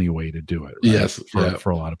only way to do it. Right? Yes. For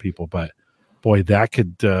a lot of people, but boy, that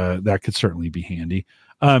could certainly be handy.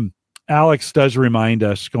 Alex does remind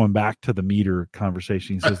us, going back to the meter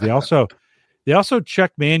conversation, he says they also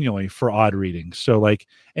check manually for odd readings. So like,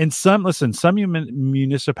 and some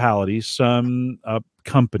municipalities, some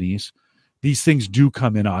companies, these things do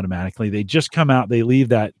come in automatically. They just come out, they leave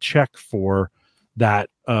that check for that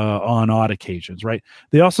on odd occasions, right?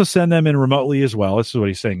 They also send them in remotely as well. This is what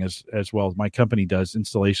he's saying as well. My company does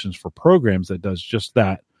installations for programs that does just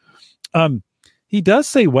that. He does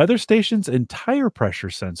say weather stations and tire pressure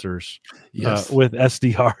sensors with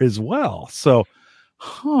SDR as well. So,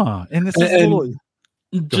 and this is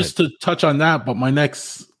just to touch on that, but my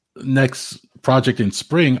next project in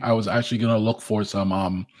spring, I was actually going to look for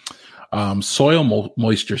some soil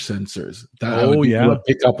moisture sensors that I would be able to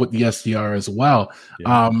pick up with the SDR as well,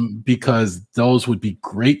 because those would be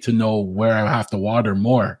great to know where I have to water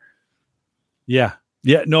more. Yeah.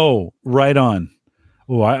 Yeah, no, right on.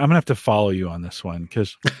 Oh, I'm gonna have to follow you on this one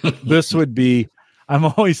because this would be. I'm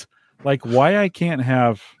always like, why I can't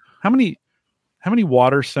have how many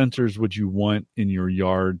water sensors would you want in your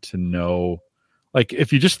yard to know? Like,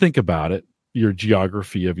 if you just think about it, your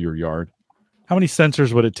geography of your yard, how many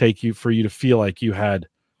sensors would it take you for you to feel like you had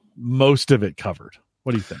most of it covered?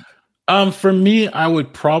 What do you think? For me, I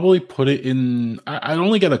would probably put it in. I'd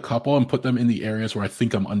only get a couple and put them in the areas where I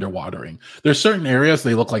think I'm underwatering. There's certain areas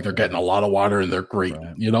they look like they're getting a lot of water and they're great,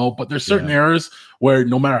 Right. But there's certain areas where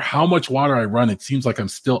no matter how much water I run, it seems like I'm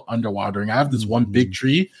still underwatering. I have this one big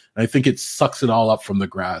tree, and I think it sucks it all up from the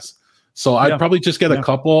grass. So I'd probably just get a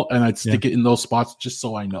couple and I'd stick it in those spots just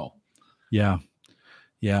so I know. Yeah.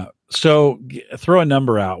 Yeah. So throw a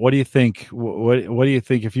number out. What do you think? What do you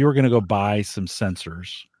think if you were going to go buy some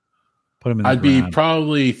sensors? Put them in the I'd ground. be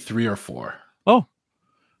probably 3 or 4. Oh,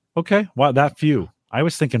 okay. Wow, that few. I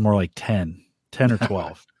was thinking more like 10 or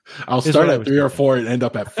 12. I'll start at 3 or 4 and end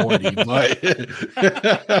up at 40.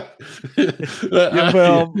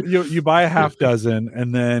 Well, you buy a half dozen,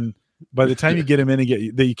 and then by the time you get them in,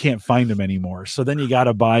 you can't find them anymore. So then you got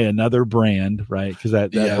to buy another brand, right? Because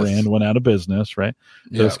that brand went out of business, right?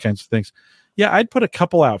 Those kinds of things. Yeah, I'd put a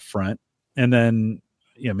couple out front, and then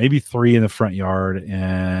maybe 3 in the front yard,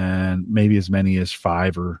 and maybe as many as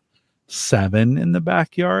 5 or 7 in the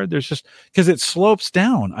backyard. There's just because it slopes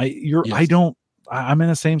down. I'm in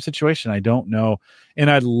the same situation. I don't know,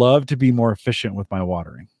 and I'd love to be more efficient with my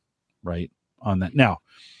watering, right? On that now.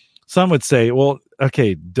 Some would say, well,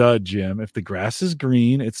 okay, duh, Jim, if the grass is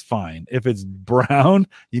green, it's fine. If it's brown,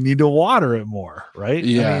 you need to water it more, right?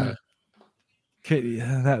 Yeah.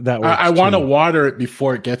 That works. I want to water it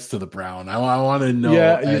before it gets to the brown. I want to know.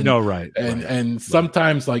 Yeah, right. And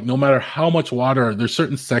sometimes, like, no matter how much water, there's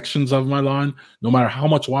certain sections of my lawn, no matter how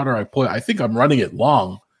much water I put, I think I'm running it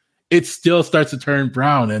long, it still starts to turn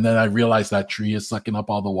brown. And then I realize that tree is sucking up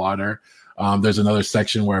all the water. There's another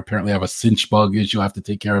section where apparently I have a cinch bug issue I have to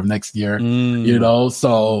take care of next year,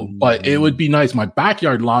 So, but it would be nice. My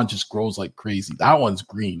backyard lawn just grows like crazy. That one's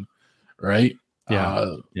green, right?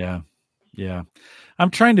 Yeah. I'm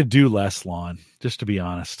trying to do less lawn, just to be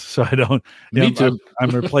honest. So I don't. Me too. I'm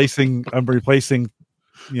replacing.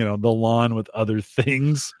 The lawn with other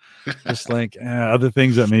things, just like other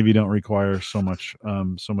things that maybe don't require so much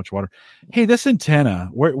water. Hey, this antenna,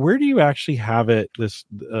 where do you actually have it? This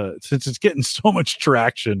since it's getting so much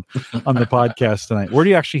traction on the podcast tonight, where do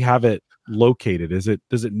you actually have it located? Does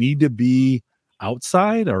it need to be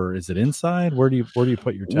outside or is it inside? Where do you put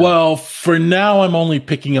your tank? Well, for now I'm only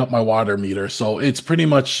picking up my water meter, so it's pretty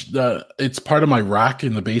much it's part of my rack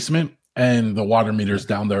in the basement, and the water meter's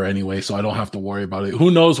down there anyway, so I don't have to worry about it.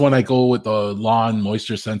 Who knows when I go with the lawn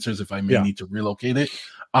moisture sensors if I may need to relocate it.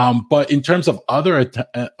 But in terms of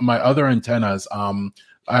my other antennas, I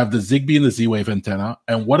have the Zigbee and the Z-Wave antenna,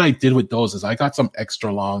 and what I did with those is I got some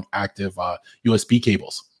extra long active USB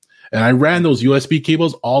cables. And I ran those USB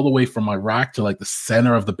cables all the way from my rack to like the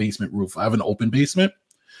center of the basement roof. I have an open basement.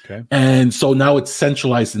 Okay. And so now it's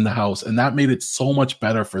centralized in the house. And that made it so much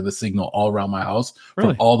better for the signal all around my house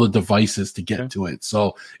for all the devices to get to it.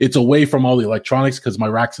 So it's away from all the electronics because my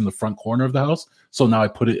rack's in the front corner of the house. So now I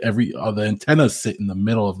put it the antennas sit in the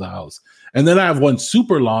middle of the house. And then I have one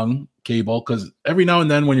super long cable because every now and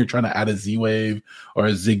then when you're trying to add a Z-Wave or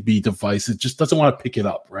a Zigbee device, it just doesn't want to pick it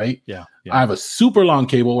up, right? Yeah. I have a super long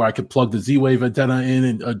cable where I could plug the Z-Wave antenna in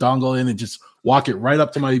and a dongle in and just walk it right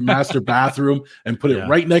up to my master bathroom and put it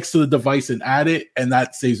right next to the device and add it. And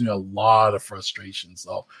that saves me a lot of frustration.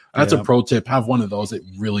 So that's a pro tip. Have one of those. It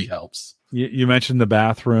really helps. You mentioned the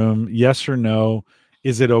bathroom. Yes or no?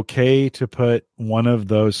 Is it okay to put one of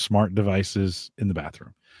those smart devices in the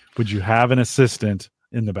bathroom? Would you have an assistant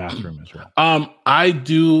in the bathroom as well? I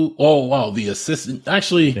do. Oh, wow. The assistant.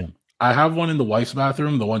 Actually, I have one in the wife's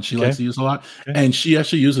bathroom, the one she likes to use a lot. And she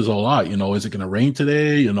actually uses a lot. Is it going to rain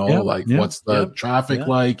today? What's the traffic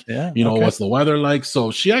like? What's the weather like?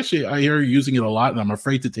 So she actually, I hear her using it a lot, and I'm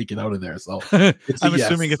afraid to take it out of there. So I'm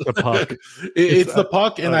assuming it's the puck. It's the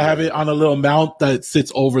puck, and I have it on a little mount that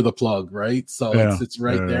sits over the plug, right? So it sits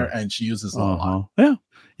right there, and she uses it a lot.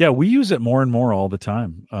 Yeah, we use it more and more all the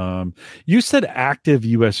time. You said active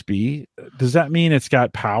USB. Does that mean it's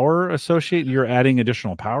got power associated? You're adding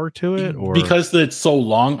additional power to it? Or because it's so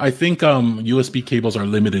long, I think USB cables are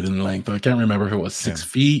limited in length. I can't remember if it was 6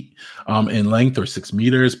 feet in length or 6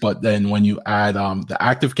 meters. But then when you add the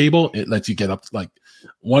active cable, it lets you get up to, like,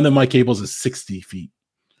 one of my cables is 60 feet.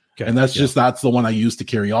 Okay. And that's the one I use to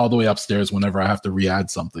carry all the way upstairs whenever I have to re-add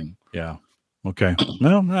something. Yeah. Okay.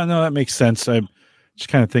 No, that makes sense. I'm just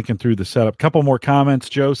kind of thinking through the setup. Couple more comments.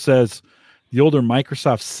 Joe says, The older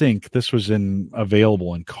Microsoft Sync, this was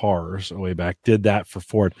available in cars way back, did that for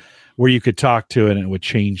Ford, where you could talk to it and it would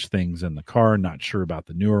change things in the car. Not sure about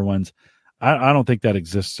the newer ones. I don't think that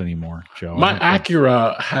exists anymore, Joe. My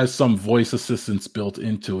Acura has some voice assistance built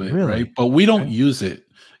into it, Really? right? But we don't use it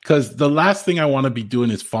because the last thing I want to be doing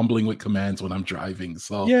is fumbling with commands when I'm driving.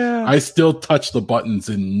 So Yeah. I still touch the buttons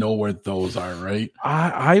and know where those are, right?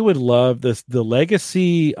 I would love this. The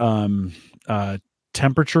legacy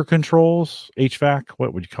temperature controls, HVAC,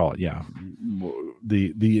 what would you call it? Yeah.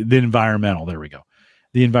 The environmental, there we go.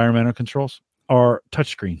 The environmental controls are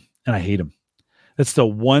touchscreen, and I hate them. That's the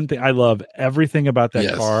one thing I love everything about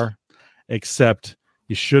that car, except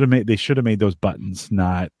they should have made those buttons,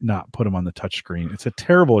 not put them on the touchscreen. It's a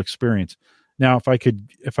terrible experience. Now, if I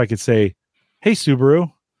could say, hey,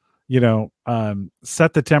 Subaru,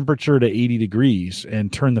 set the temperature to 80 degrees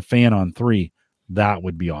and turn the fan on 3, that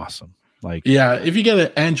would be awesome. Like, yeah, if you get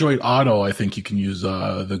an Android Auto, I think you can use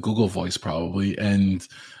the Google Voice probably, and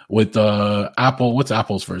with Apple, what's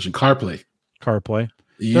Apple's version? CarPlay.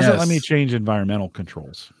 Doesn't let me change environmental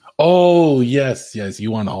controls. Oh, yes.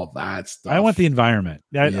 You want all that stuff. I want the environment.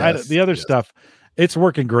 The other stuff, it's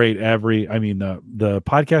working great. The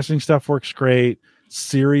podcasting stuff works great.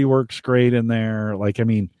 Siri works great in there.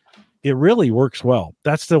 It really works well.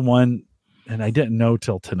 That's the one, and I didn't know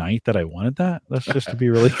till tonight that I wanted that. That's just to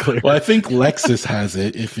be really clear. Well, I think Lexus has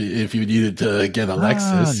it if you needed to get a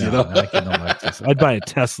Lexus. I get no Lexus. I'd buy a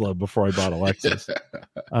Tesla before I bought a Lexus.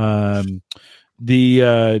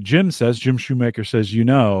 Jim Shoemaker says,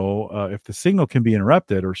 if the signal can be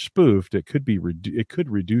interrupted or spoofed, it could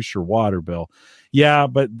reduce your water bill. Yeah,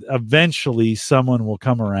 but eventually someone will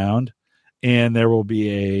come around, and there will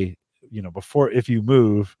be if you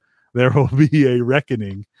move, there will be a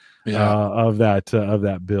reckoning of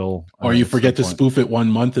that bill. Or you forget to spoof it 1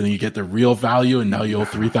 month, and then you get the real value, and now you owe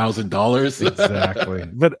 $3,000. Exactly.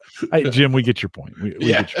 But Jim, we get your point. We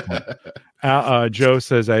get your point. Joe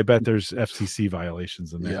says, I bet there's FCC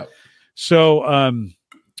violations in there. Yep. So, and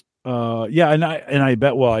I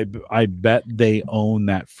bet. Well, I bet they own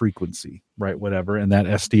that frequency, right? Whatever, and that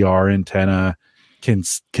SDR antenna can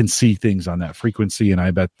see things on that frequency, and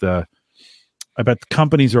I bet the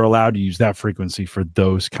companies are allowed to use that frequency for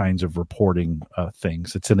those kinds of reporting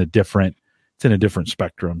things. It's in a different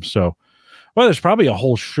spectrum. So, well, there's probably a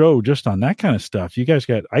whole show just on that kind of stuff. You guys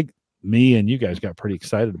me and you guys got pretty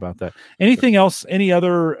excited about that. Anything else? Any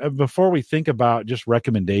other, before we think about just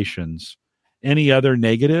recommendations, any other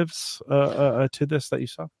negatives to this that you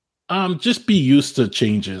saw? Just be used to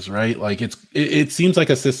changes, right? Like it seems like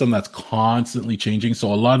a system that's constantly changing.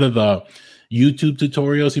 So a lot of the YouTube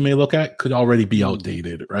tutorials you may look at could already be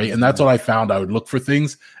outdated, right? And that's what I found. I would look for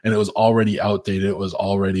things and it was already outdated. It was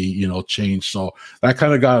already, changed. So that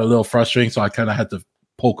kind of got a little frustrating. So I kind of had to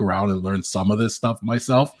poke around and learn some of this stuff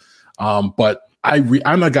myself. But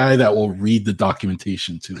I'm a guy that will read the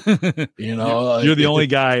documentation too. You're the only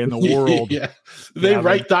guy in the world. Yeah. They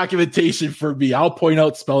write documentation for me. I'll point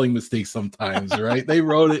out spelling mistakes sometimes, right? They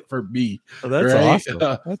wrote it for me. Oh, that's right? awesome.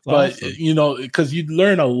 That's awesome. Because you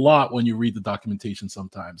learn a lot when you read the documentation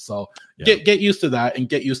sometimes. So get used to that and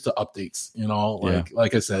get used to updates.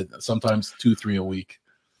 Like I said, sometimes 2-3 a week.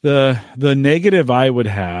 The negative I would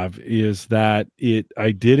have is that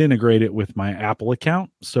I did integrate it with my Apple account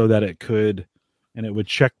so that it could. And it would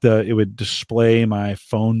it would display my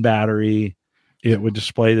phone battery. It would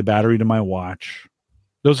display the battery to my watch.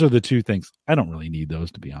 Those are the two things. I don't really need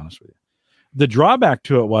those, to be honest with you. The drawback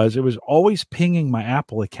to it was always pinging my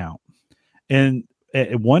Apple account. And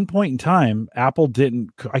at one point in time, Apple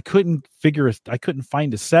I couldn't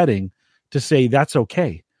find a setting to say that's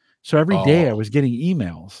okay. So every day I was getting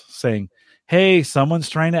emails saying, hey, someone's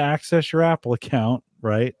trying to access your Apple account,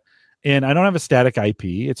 right? And I don't have a static IP.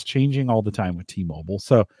 It's changing all the time with T-Mobile.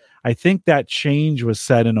 So I think that change was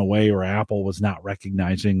set in a way where Apple was not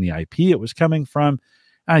recognizing the IP it was coming from.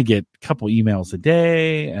 I get a couple emails a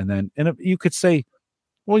day. And you could say,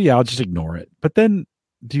 well, yeah, I'll just ignore it. But then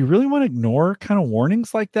do you really want to ignore kind of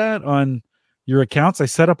warnings like that on your accounts? I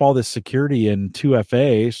set up all this security in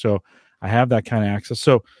 2FA, so I have that kind of access.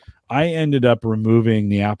 So I ended up removing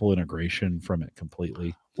the Apple integration from it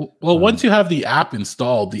completely. Well, once you have the app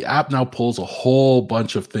installed, the app now pulls a whole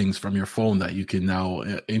bunch of things from your phone that you can now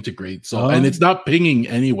integrate. So, and it's not pinging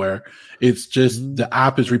anywhere. It's just the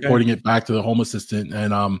app is reporting it back to the Home Assistant.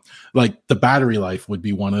 And like the battery life would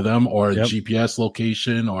be one of them, or GPS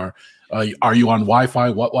location, or are you on Wi-Fi?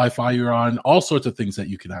 What Wi-Fi you're on? All sorts of things that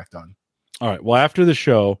you can act on. All right. Well, after the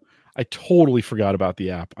show, I totally forgot about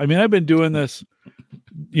the app. I mean, I've been doing this,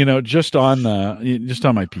 just on my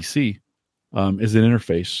PC. Is an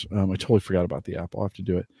interface. I totally forgot about the app. I'll have to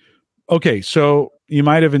do it. Okay, so you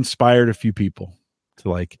might have inspired a few people to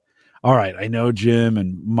like, all right, I know Jim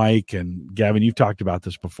and Mike and Gavin, you've talked about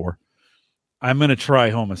this before. I'm going to try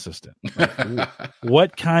Home Assistant. Like,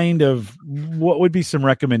 what would be some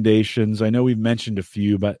recommendations? I know we've mentioned a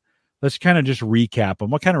few, but let's kind of just recap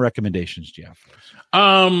them. What kind of recommendations do you have for us?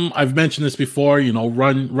 I've mentioned this before,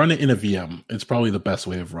 run it in a VM. It's probably the best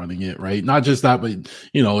way of running it, right? Not just that, but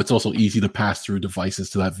it's also easy to pass through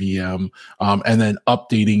devices to that VM. And then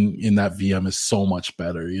updating in that VM is so much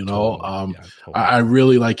better, Totally. I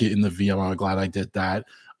really like it in the VM. I'm glad I did that.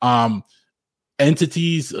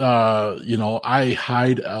 Entities, I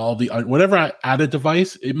hide whenever I add a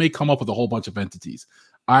device, it may come up with a whole bunch of entities.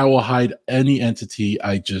 I will hide any entity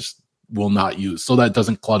I just will not use so that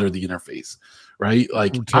doesn't clutter the interface, right?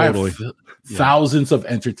 Like totally. I have thousands of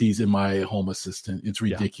entities in my Home Assistant. It's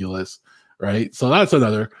ridiculous, right? So that's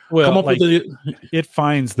another. Well, it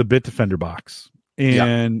finds the Bitdefender box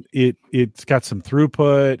and it's got some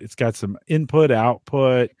throughput. It's got some input,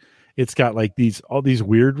 output. It's got like all these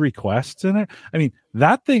weird requests in it. I mean,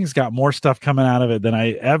 that thing's got more stuff coming out of it than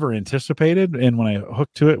I ever anticipated. And when I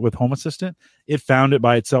hooked to it with Home Assistant, it found it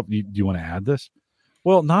by itself. Do you want to add this?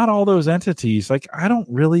 Well, not all those entities. Like, I don't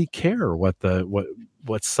really care what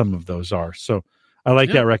some of those are. So I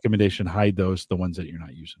like that recommendation. Hide the ones that you're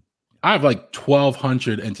not using. I have like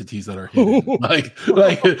 1,200 entities that are hidden. like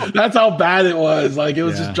that's how bad it was. Like, it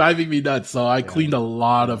was just driving me nuts. So I cleaned a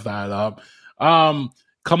lot of that up.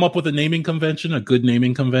 Come up with a naming convention, a good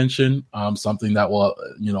naming convention, something that will,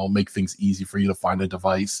 make things easy for you to find a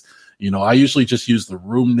device. I usually just use the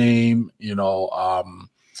room name,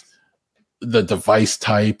 the device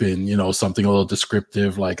type and, something a little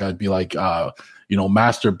descriptive. Like I'd be like,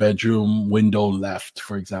 master bedroom window left,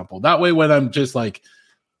 for example. That way, when I'm just like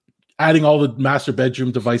adding all the master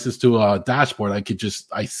bedroom devices to a dashboard,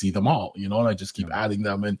 I see them all, and I just keep adding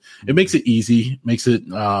them, and it makes it easy, makes it,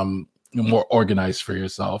 more organized for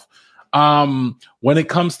yourself. When it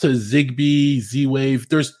comes to Zigbee, Z-Wave,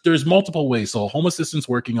 there's multiple ways. So Home Assistant's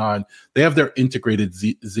working on, they have their integrated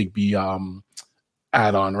Zigbee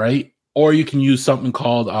add-on, right? Or you can use something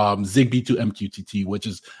called Zigbee to MQTT, which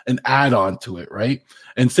is an add-on to it, right?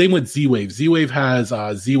 And same with Z-Wave. Z-Wave has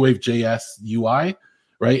Z-Wave JS UI,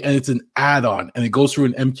 right? And it's an add-on, and it goes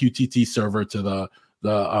through an MQTT server to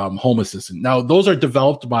the Home Assistant. Now, those are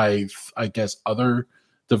developed by, I guess, other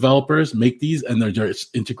developers make these, and they're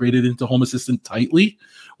just integrated into Home Assistant tightly.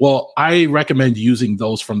 Well, I recommend using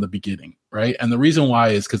those from the beginning, right? And the reason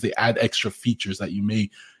why is because they add extra features that you may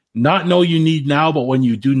not know you need now, but when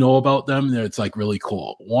you do know about them, it's like really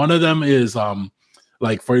cool. One of them is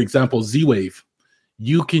like, for example, Z-Wave.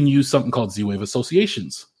 You can use something called Z-Wave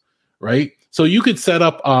associations, right? So you could set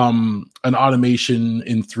up an automation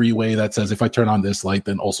in 3-way that says, if I turn on this light,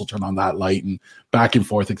 then also turn on that light, and back and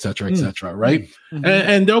forth, et cetera, right? Mm-hmm.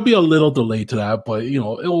 And there'll be a little delay to that, but it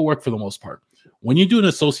will work for the most part. When you do an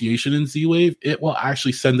association in Z-Wave, it will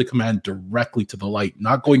actually send the command directly to the light,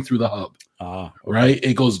 not going through the hub, right?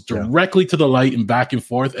 It goes directly to the light and back and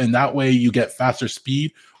forth, and that way you get faster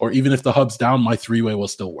speed, or even if the hub's down, my 3-way will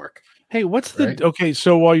still work. Hey, what's okay?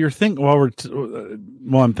 So while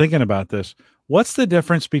I'm thinking about this, what's the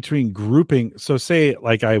difference between grouping? So say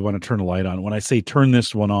like I want to turn a light on. When I say turn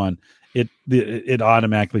this one on, it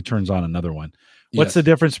automatically turns on another one. What's the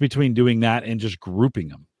difference between doing that and just grouping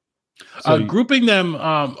them? So grouping them,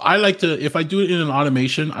 I like to, if I do it in an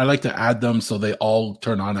automation, I like to add them so they all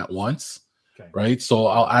turn on at once. Right. So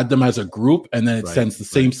I'll add them as a group, and then it sends the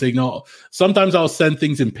same signal. Sometimes I'll send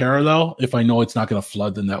things in parallel if I know it's not going to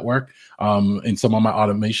flood the network. In some of my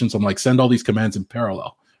automations, I'm like, send all these commands in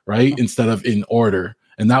parallel, right? Instead of in order.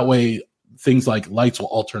 And that way things like lights will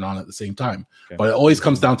all turn on at the same time. But it always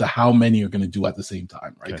comes down to how many you're going to do at the same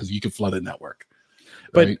time, right? Because you can flood a network.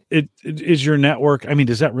 But it is your network. I mean,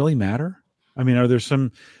 does that really matter? I mean, are there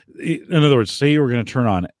some, in other words, say you were going to turn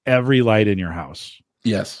on every light in your house.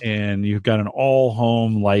 Yes. And you've got an all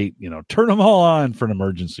home light, turn them all on for an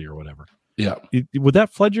emergency or whatever. Yeah. Would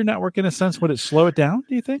that flood your network in a sense? Would it slow it down,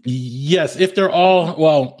 do you think? Yes. If they're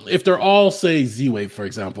all say Z-Wave, for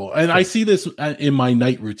example, and I see this in my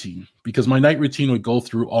night routine, because my night routine would go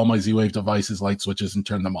through all my Z-Wave devices, light switches, and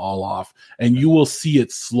turn them all off. And you will see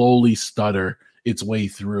it slowly stutter its way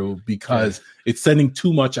through because it's sending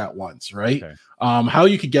too much at once, right? How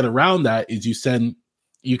you could get around that is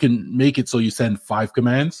you can make it so you send 5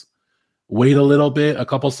 commands, wait a little bit, a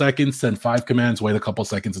couple seconds, send 5 commands, wait a couple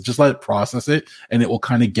seconds, and just let it process it, and it will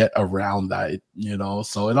kind of get around that,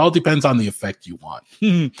 So it all depends on the effect you want.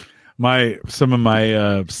 Some of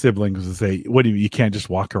my siblings would say, "What do you can't just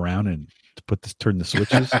walk around and to turn the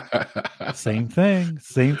switches. Same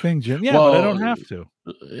thing, Jim. Yeah, Well, but I don't have to.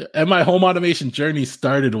 And my home automation journey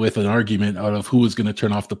started with an argument out of who was going to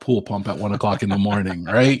turn off the pool pump at 1:00 in the morning,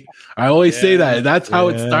 right? I always say that. That's how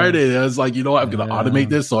it started. I was like, you know what? I'm going to automate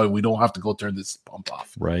this so we don't have to go turn this pump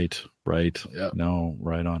off. Right. Yeah. No,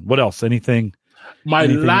 right on. What else? Anything? My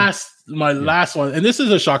last one, and this is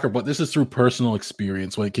a shocker, but this is through personal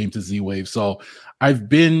experience when it came to Z-Wave. So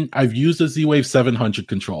I've used a Z-Wave 700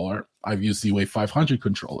 controller. I've used Z-Wave 500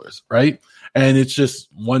 controllers, right? And it's just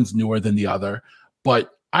one's newer than the other.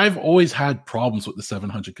 But I've always had problems with the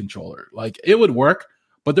 700 controller. Like it would work,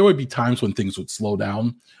 but there would be times when things would slow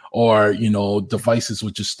down or, devices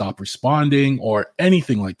would just stop responding or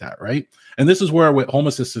anything like that, right? And this is where with Home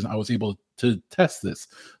Assistant, I was able to test this.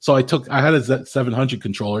 So I had a Z700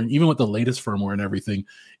 controller, and even with the latest firmware and everything,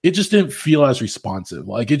 it just didn't feel as responsive.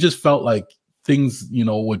 Like it just felt like things,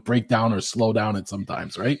 would break down or slow down at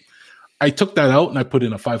sometimes, right? I took that out and I put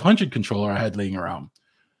in a 500 controller I had laying around.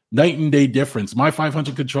 Night and day difference. My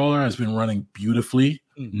 500 controller has been running beautifully.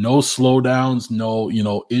 No slowdowns,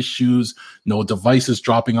 no, issues, no devices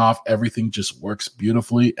dropping off. Everything just works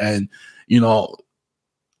beautifully. And,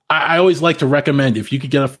 I always like to recommend if you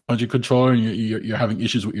could get a 500 controller and you're having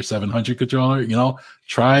issues with your 700 controller,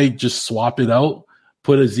 try just swap it out,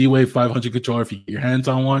 put a Z-Wave 500 controller if you get your hands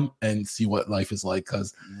on one and see what life is like.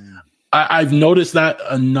 Because I've noticed that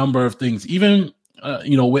a number of things, even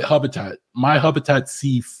with Habitat, my Habitat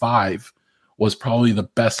C5 was probably the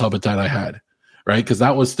best Habitat I had, right? Because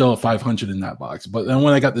that was still a 500 in that box. But then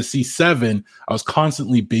when I got the C7, I was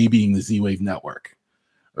constantly babying the Z-Wave network,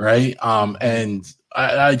 right? And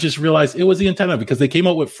I just realized it was the antenna because they came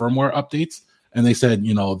out with firmware updates and they said,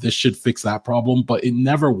 this should fix that problem, but it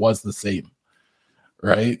never was the same,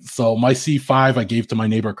 right? So my C5 I gave to my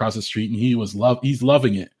neighbor across the street and he's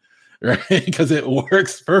loving it, right? Because it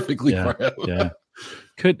works perfectly for him. Yeah.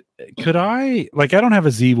 Could I I don't have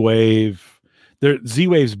a Z-Wave.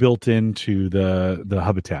 Z-Wave's built into the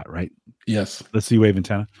Habitat, right? Yes. The Z-Wave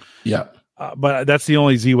antenna. Yeah. But that's the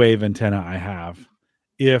only Z-Wave antenna I have.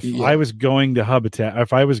 If I was going to Habitat,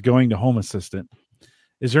 if I was going to Home Assistant,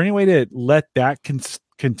 is there any way to let that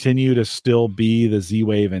continue to still be the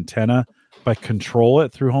Z-Wave antenna, but control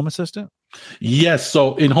it through Home Assistant? Yes.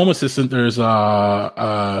 So in Home Assistant, there's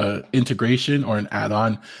a integration or an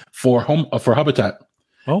add-on for Habitat.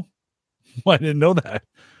 Oh, well, I didn't know that.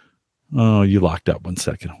 Oh, you locked up. 1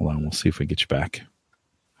 second. Hold on. We'll see if we get you back.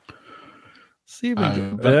 See if we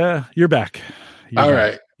you're back. All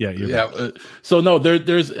right. Yeah. Back. So no,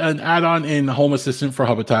 there's an add-on in Home Assistant for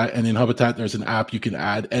Habitat, and in Habitat there's an app you can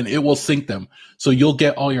add, and it will sync them. So you'll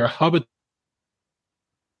get all your Habitat.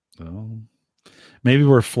 Oh, maybe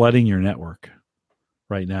we're flooding your network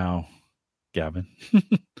right now, Gavin.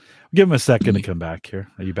 Give him a second to come back here.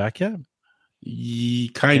 Are you back yet?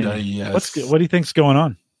 Kind of, yes. What do you think's going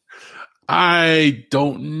on? I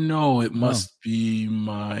don't know. It must be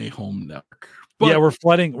my home network. But yeah, we're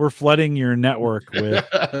flooding your network with.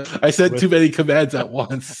 I said too many commands at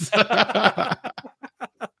once.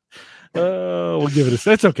 We'll give it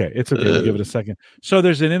it's okay. It's okay. We'll give it a second. So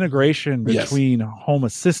there's an integration between Home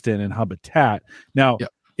Assistant and Habitat. Now,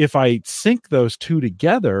 if I sync those two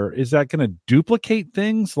together, is that going to duplicate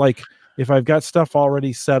things? Like if I've got stuff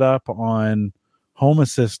already set up on Home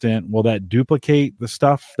Assistant, will that duplicate the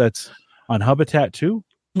stuff that's on Habitat too?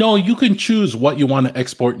 No, you can choose what you want to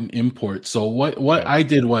export and import. So what I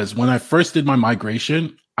did was when I first did my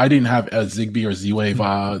migration, I didn't have a Zigbee or Z-Wave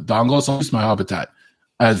dongle, so I used my Habitat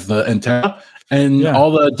as the antenna, and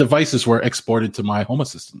all the devices were exported to my Home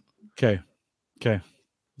Assistant. Okay.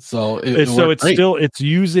 So it's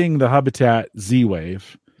using the Habitat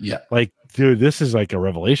Z-Wave. Yeah. Like, dude, this is like a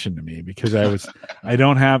revelation to me because I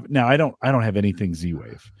don't have anything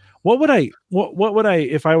Z-Wave. What would I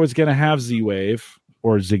if I was going to have Z-Wave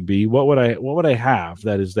or Zigbee, what would I have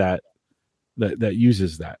that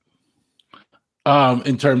uses that?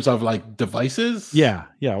 In terms of like devices? Yeah.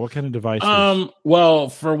 What kind of devices? Well,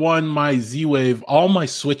 for one, my Z-Wave, all my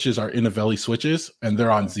switches are Innovelli switches and they're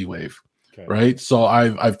on Z-Wave. Okay. Right? So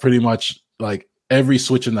I've pretty much like every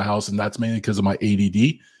switch in the house, and that's mainly because of my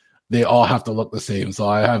ADD. They all have to look the same. So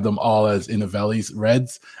I have them all as Innovelli's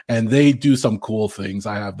reds, and they do some cool things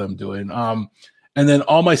I have them doing. And then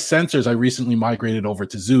all my sensors, I recently migrated over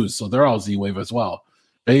to Zeus, so they're all Z-Wave as well.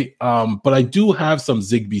 Right? But I do have some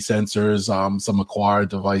Zigbee sensors, some acquired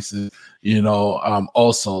devices,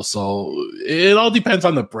 also. So it all depends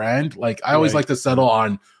on the brand. Like I always like to settle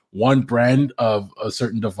on one brand of a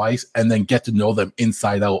certain device and then get to know them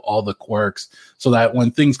inside out, all the quirks, so that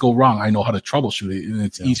when things go wrong, I know how to troubleshoot it. And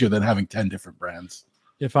it's easier than having 10 different brands.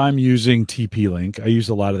 if I'm using TP-Link, I use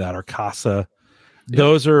a lot of that, or Casa. Yeah.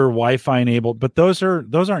 Those are Wi-Fi enabled, but those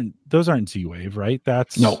aren't Z-Wave, right?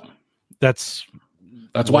 That's Wi-Fi.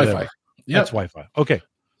 Yeah, that's Wi-Fi. Okay.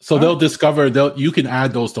 So they'll discover you can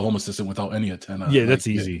add those to Home Assistant without any antenna. Yeah, that's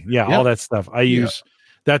easy. Yeah, all that stuff I use.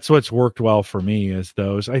 That's what's worked well for me is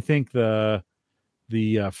those. I think the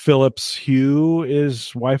Philips Hue is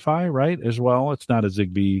Wi-Fi, right? As well. It's not a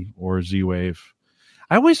Zigbee or Z-Wave.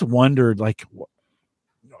 I always wondered, like,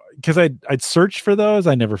 because I'd search for those,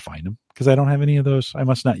 I never find them because I don't have any of those. I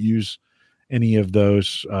must not use any of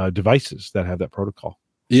those devices that have that protocol.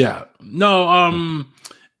 Yeah. No.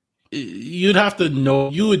 You'd have to know.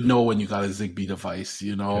 You would know when you got a Zigbee device,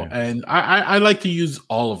 Okay. And I like to use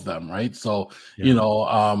all of them, right? So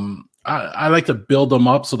I like to build them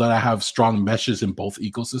up so that I have strong meshes in both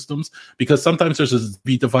ecosystems, because sometimes there's a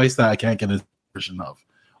Zigbee device that I can't get a version of,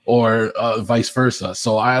 or vice versa.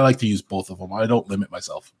 So I like to use both of them. I don't limit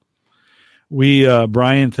myself.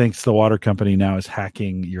 Brian thinks the water company now is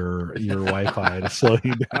hacking your Wi-Fi to slow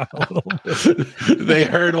you down a little bit. They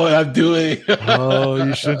heard what I'm doing. Oh,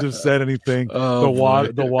 you shouldn't have said anything. The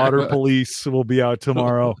water police will be out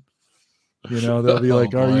tomorrow. They'll be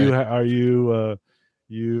like, "Are you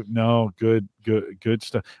no, good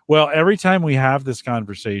stuff." Well, every time we have this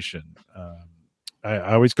conversation, I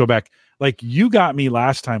always go back. Like, you got me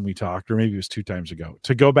last time we talked, or maybe it was 2 times ago,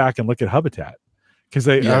 to go back and look at Habitat. Because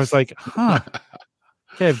I was like,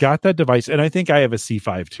 okay, I've got that device, and I think I have a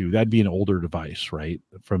C5 too. That'd be an older device, right?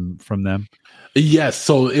 From them. Yes,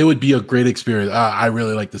 so it would be a great experience. I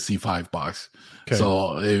really like the C5 box. Okay.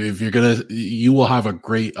 So if you're you will have a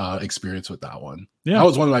great experience with that one. Yeah, that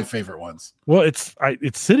was one of my favorite ones. Well, it's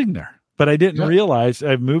sitting there, but I didn't realize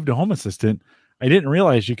I've moved to Home Assistant. I didn't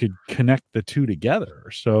realize you could connect the two together.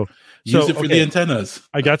 So use it for the antennas.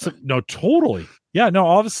 I got some. No, totally. Yeah, no,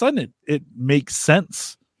 all of a sudden it makes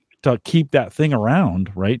sense to keep that thing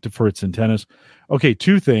around, right, for its antennas. Okay,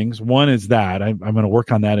 2 things. One is that I'm going to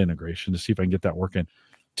work on that integration to see if I can get that working.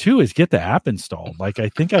 2 is get the app installed. Like, I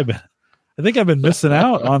think I've been missing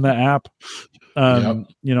out on the app, on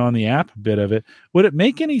the app bit of it. Would it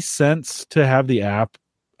make any sense to have the app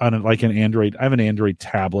on an Android? I have an Android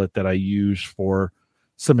tablet that I use for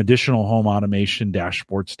some additional home automation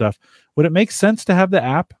dashboard stuff. Would it make sense to have the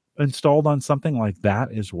app installed on something like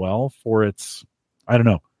that as well for its, I don't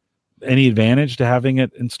know, any advantage to having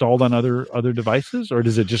it installed on other devices, or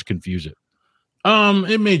does it just confuse it?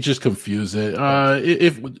 It may just confuse it.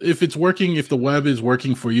 If it's working, if the web is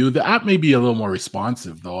working for you, the app may be a little more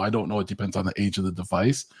responsive, though. I don't know. It depends on the age of the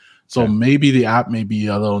device. So maybe the app may be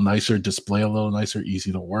a little nicer, display a little nicer,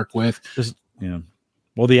 easy to work with.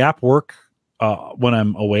 Will the app work when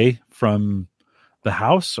I'm away from the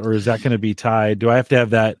house, or is that going to be tied? Do I have to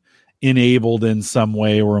have that enabled in some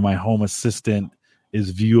way where my Home Assistant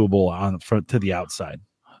is viewable on front to the outside?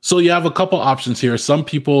 So you have a couple options here. Some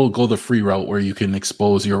people go the free route where you can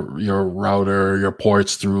expose your router, your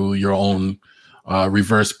ports through your own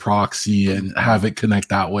reverse proxy and have it connect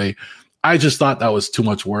that way. I just thought that was too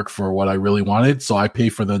much work for what I really wanted. So I pay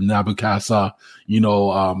for the Nabucasa,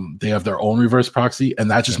 they have their own reverse proxy, and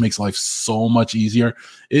that just makes life so much easier.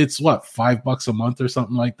 It's $5 a month or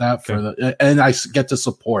something like that and I get to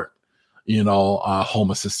support,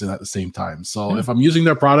 Home Assistant at the same time. So if I'm using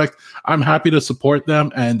their product, I'm happy to support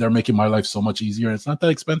them, and they're making my life so much easier. And it's not that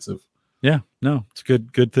expensive. Yeah, no, it's a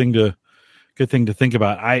good thing to think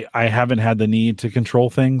about. I haven't had the need to control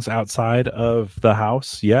things outside of the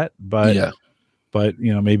house yet, but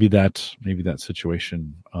maybe that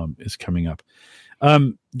situation is coming up.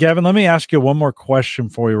 Gavin, let me ask you one more question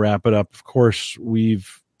before we wrap it up. Of course,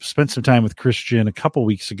 we've spent some time with Christian a couple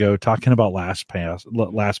weeks ago talking about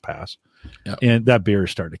LastPass. Yep. And that beer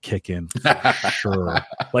started to kick in for sure.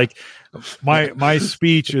 Like, my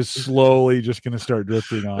speech is slowly just going to start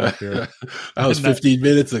drifting off here. That was 15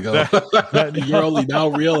 minutes ago. You're only now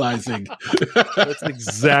realizing. That's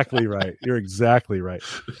exactly right. You're exactly right.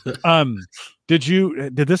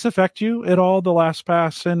 Did this affect you at all, the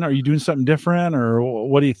LastPass? And are you doing something different, or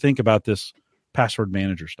what do you think about this password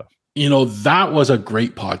manager stuff? That was a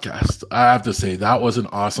great podcast. I have to say, that was an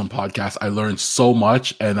awesome podcast. I learned so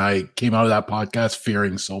much, and I came out of that podcast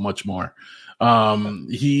fearing so much more.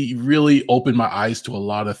 He really opened my eyes to a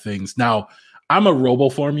lot of things. Now, I'm a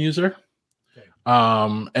RoboForm user,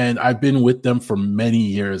 and I've been with them for many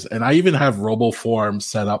years, and I even have RoboForm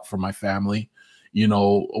set up for my family.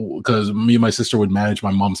 Because me and my sister would manage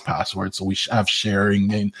my mom's password. So we have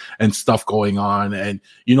sharing and stuff going on. And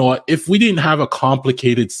if we didn't have a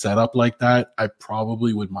complicated setup like that, I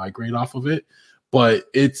probably would migrate off of it. but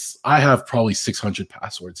I have probably 600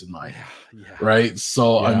 passwords in mine. Right.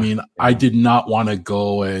 So, I mean, I did not want to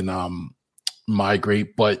go and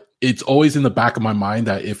migrate, but it's always in the back of my mind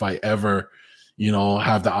that if I ever,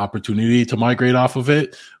 have the opportunity to migrate off of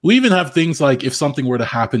it, we even have things like if something were to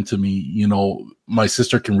happen to me, my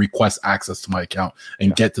sister can request access to my account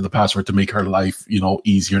and get to the password to make her life,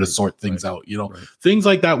 easier to sort things out, things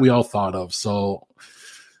like that we all thought of. So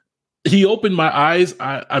he opened my eyes.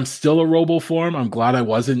 I'm still a RoboForm. I'm glad I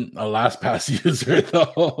wasn't a LastPass user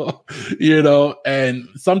though, and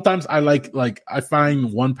sometimes I I find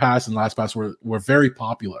OnePass and LastPass were very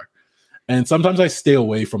popular. And sometimes I stay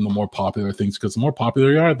away from the more popular things because the more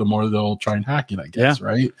popular you are, the more they'll try and hack it, I guess,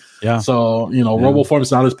 right? Yeah. So, RoboForm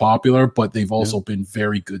is not as popular, but they've also been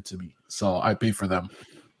very good to me. So I pay for them.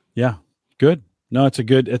 Yeah. Good. No, it's a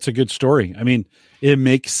good story. I mean, it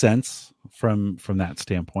makes sense from that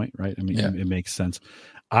standpoint, right? I mean, it makes sense.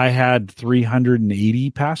 I had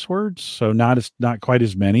 380 passwords, so not quite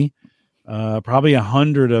as many. Probably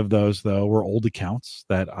 100 of those though were old accounts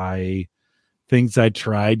that things I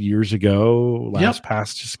tried years ago.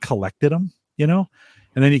 LastPass just collected them, and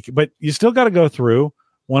then but you still got to go through.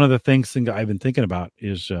 One of the things I've been thinking about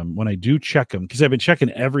is when I do check them, because I've been checking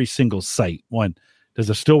every single site. One, does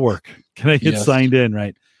it still work? Can I get signed in?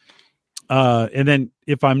 Right. And then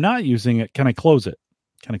if I'm not using it, can I close it?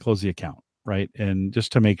 Can I close the account? Right. And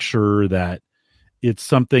just to make sure that it's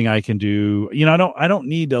something I can do, I don't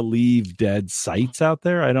need to leave dead sites out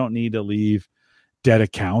there. I don't need to leave dead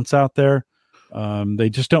accounts out there. They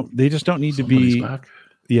just don't need to be back.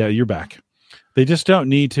 Yeah, you're back. They just don't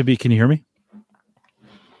need to be. Can you hear me?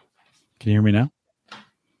 Can you hear me now?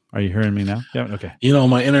 Are you hearing me now? Yeah. Okay.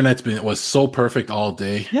 My internet's was so perfect all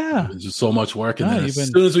day. Yeah. It was just so much work. And then as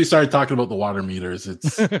soon as we started talking about the water meters, it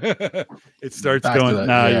starts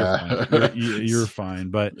going, you're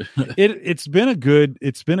fine. But it's been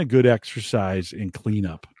a good exercise in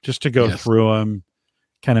cleanup just to go through them.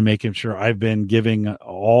 Kind of making sure I've been giving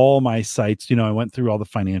all my sites, I went through all the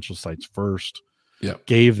financial sites first,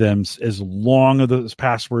 gave them as long of those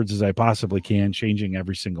passwords as I possibly can, changing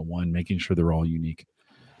every single one, making sure they're all unique.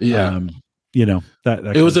 Yeah.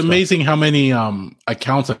 That it was amazing how many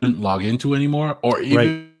accounts I didn't log into anymore or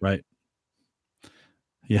even. Right.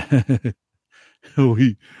 Yeah. I think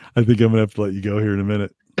I'm going to have to let you go here in a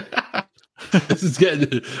minute. This is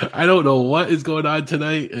getting, I don't know what is going on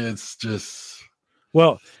tonight. It's just.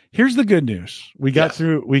 Well, here's the good news. We got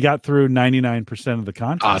through 99% of the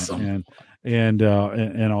content. Awesome. And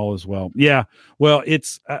all as well. Yeah. Well,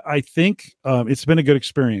 I think it's been a good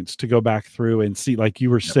experience to go back through and see, like you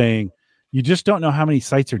were saying, you just don't know how many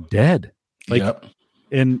sites are dead.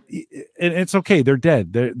 And it's okay. They're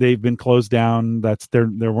dead. They've been closed down. They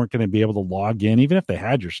weren't going to be able to log in, even if they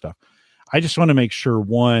had your stuff. I just want to make sure,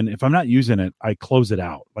 one, if I'm not using it, I close it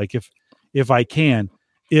out. Like if I can.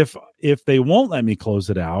 If they won't let me close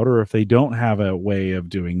it out, or if they don't have a way of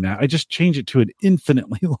doing that, I just change it to an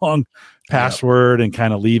infinitely long password and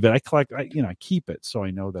kind of leave it. I keep it so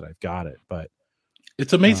I know that I've got it. But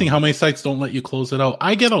it's amazing how many sites don't let you close it out.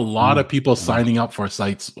 I get a lot of people signing up for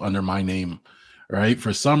sites under my name, right?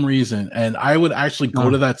 For some reason. And I would actually go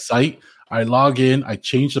to that site. I log in, I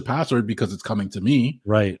change the password because it's coming to me.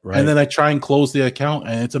 Right. And then I try and close the account.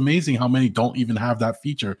 And it's amazing how many don't even have that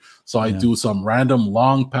feature. So I do some random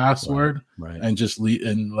long password and just let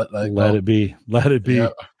it be. Let it be.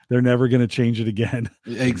 Yeah. They're never going to change it again.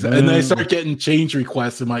 Exactly. And then I start getting change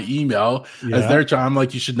requests in my email as they're trying. I'm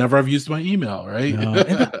like, you should never have used my email, right? No. and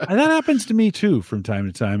that happens to me too from time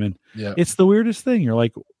to time. And it's the weirdest thing. You're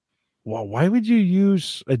like, well, why would you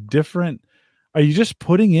use a different... Are you just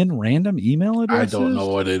putting in random email addresses? I don't know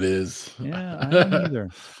what it is. Yeah, I don't either.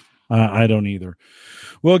 I don't either.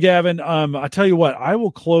 Well, Gavin, I tell you what, I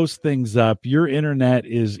will close things up. Your internet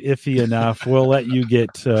is iffy enough. We'll let you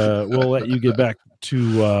get back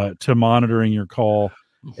to monitoring your call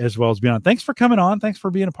as well as beyond. Thanks for coming on. Thanks for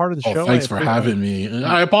being a part of the show. Thanks for having me.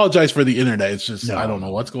 I apologize for the internet. It's just I don't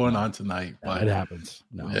know what's going on tonight. But it happens.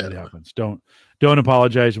 It happens. Don't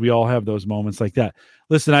apologize. We all have those moments like that.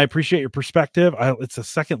 Listen, I appreciate your perspective. It's a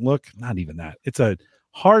second look, not even that. It's a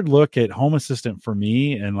hard look at Home Assistant for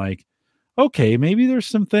me, and like, okay, maybe there's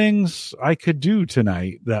some things I could do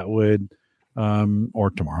tonight that would,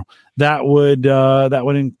 or tomorrow, that would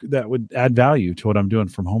add value to what I'm doing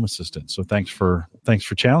from Home Assistant. So thanks for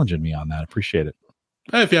challenging me on that. Appreciate it.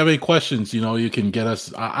 Hey, if you have any questions, you can get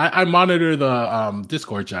us. I monitor the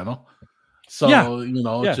Discord channel. So,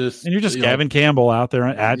 just... And you're just Gavin Campbell out there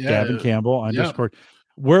at Gavin Campbell on Discord.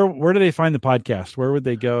 Where do they find the podcast? Where would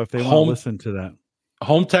they go if they want to listen to that?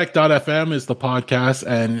 HomeTech.fm is the podcast,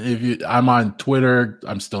 and I'm on Twitter.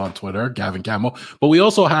 I'm still on Twitter, Gavin Campbell. But we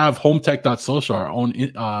also have HomeTech.social, our own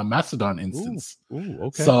Mastodon instance. Ooh,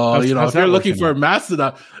 okay. So if you're looking for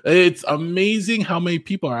Mastodon, it's amazing how many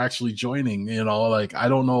people are actually joining. Like, I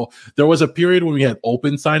don't know. There was a period when we had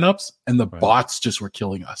open signups, and the bots just were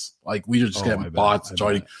killing us. Like, we were just getting bots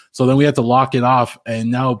joining. So then we had to lock it off, and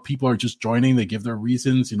now people are just joining. They give their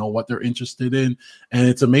reasons, what they're interested in, and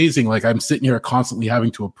it's amazing. Like, I'm sitting here constantly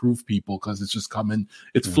having to approve people because it's just coming.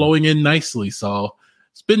 It's flowing in nicely. So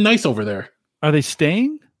it's been nice over there. Are they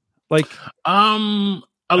staying? Like, a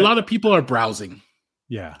lot of people are browsing.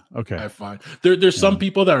 Yeah. Okay. I find there's some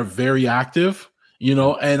people that are very active,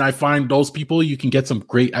 and I find those people you can get some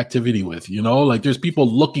great activity with, like there's people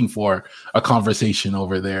looking for a conversation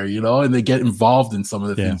over there, and they get involved in some of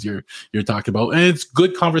the things you're talking about. And it's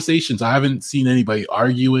good conversations. I haven't seen anybody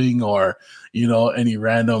arguing or, any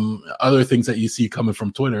random other things that you see coming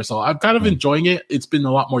from Twitter. So I'm kind of enjoying it. It's been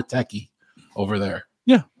a lot more techie over there.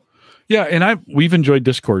 Yeah. Yeah, and we've enjoyed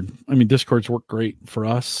Discord. I mean, Discord's worked great for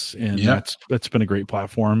us, and that's been a great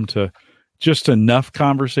platform to just enough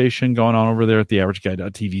conversation going on over there at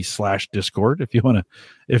theaverageguy.tv/Discord. If you want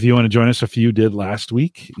to join us, a few did last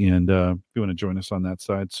week, and if you want to join us on that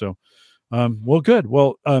side. So, well, good.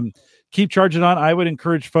 Well, keep charging on. I would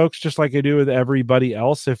encourage folks, just like I do with everybody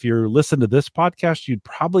else, if you're listening to this podcast, you'd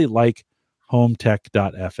probably like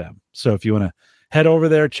hometech.fm. So if you want to head over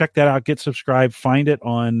there, check that out, get subscribed, find it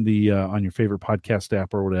on the on your favorite podcast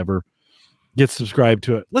app or whatever. Get subscribed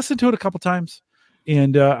to it, listen to it a couple times,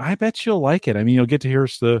 and I bet you'll like it. I mean, you'll get to hear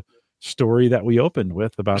the story that we opened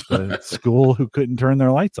with about the school who couldn't turn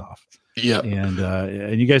their lights off. Yeah,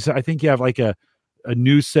 and you guys, I think you have like a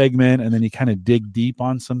news segment, and then you kind of dig deep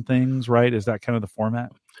on some things, right? Is that kind of the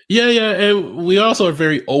format? Yeah. And we also are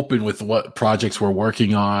very open with what projects we're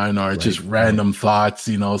working on or just random thoughts,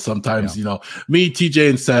 sometimes, me, TJ,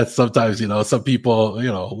 and Seth, sometimes, some people,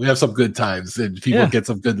 we have some good times and people get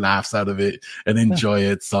some good laughs out of it and enjoy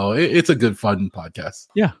it. So it's a good, fun podcast.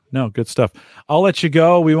 Yeah, no, good stuff. I'll let you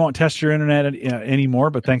go. We won't test your internet anymore,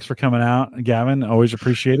 but thanks for coming out, Gavin. Always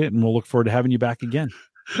appreciate it. And we'll look forward to having you back again.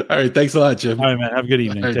 All right. Thanks a lot, Jim. All right, man. Have a good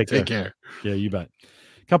evening. Right, take care. Yeah, you bet.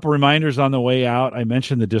 Couple reminders on the way out. I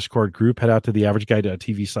mentioned the Discord group. Head out to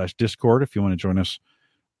theaverageguy.tv/Discord if you want to join us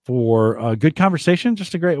for a good conversation.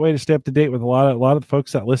 Just a great way to stay up to date with a lot of the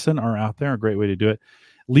folks that listen are out there. A great way to do it.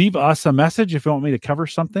 Leave us a message if you want me to cover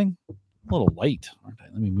something. A little light, aren't I?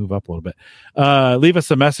 Let me move up a little bit. Leave us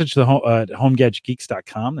a message at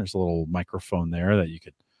homegadgetgeeks.com. There's a little microphone there that you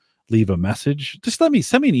could leave a message. Just send me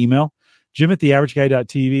an email,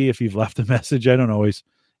 Jim@theaverageguy.tv. If you've left a message, I don't always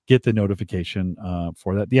get the notification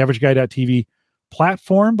for that. Theaverageguy.tv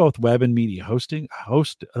platform, both web and media hosting.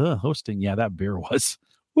 Yeah, that beer was.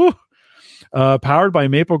 Woo. Powered by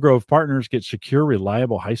Maple Grove Partners. Get secure,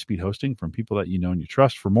 reliable, high-speed hosting from people that you know and you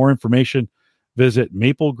trust. For more information, visit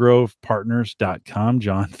maplegrovepartners.com.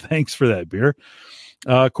 John, thanks for that beer.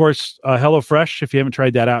 Of course, HelloFresh, if you haven't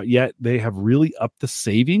tried that out yet, they have really upped the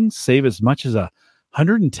savings. Save as much as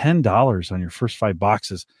 $110 on your first 5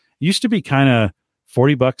 boxes. It used to be kind of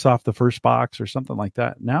 $40 off the first box or something like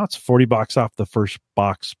that. Now it's $40 off the first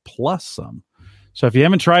box plus some. So if you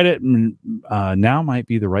haven't tried it, now might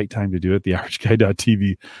be the right time to do it.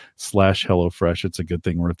 theaverageguy.tv/HelloFresh. It's a good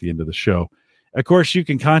thing we're at the end of the show. Of course, you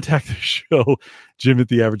can contact the show,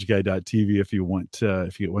 Jim@theaverageguy.tv, if you want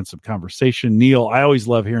some conversation. Neil, I always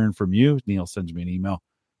love hearing from you. Neil sends me an email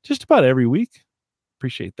just about every week.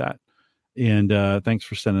 Appreciate that. And thanks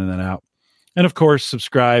for sending that out. And of course,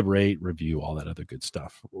 subscribe, rate, review, all that other good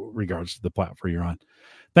stuff, regardless of the platform you're on.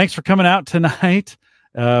 Thanks for coming out tonight.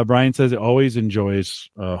 Brian says he always enjoys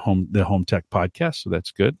the Home Tech podcast, so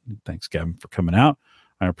that's good. Thanks, Gavin, for coming out.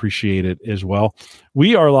 I appreciate it as well.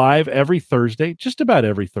 We are live every Thursday, just about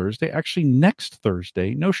every Thursday. Actually, next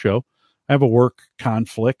Thursday, no show. I have a work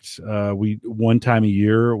conflict. One time a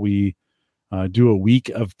year, we do a week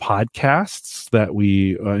of podcasts that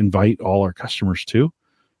we invite all our customers to.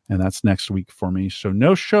 And that's next week for me. So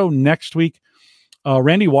no show next week.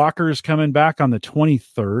 Randy Walker is coming back on the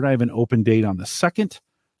 23rd. I have an open date on the 2nd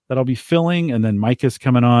that I'll be filling. And then Micah's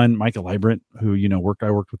coming on, Micah Librant, who,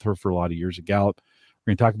 I worked with her for a lot of years at Gallup.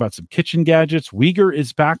 We're going to talk about some kitchen gadgets. Uyghur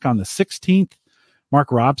is back on the 16th.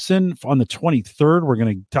 Mark Robson on the 23rd. We're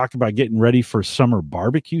going to talk about getting ready for summer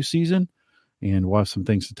barbecue season. And we'll have some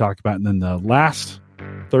things to talk about. And then the last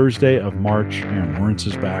Thursday of March, Aaron Lawrence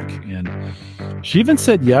is back, and she even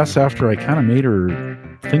said yes after I kind of made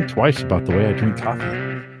her think twice about the way I drink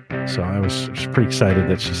coffee. So I was pretty excited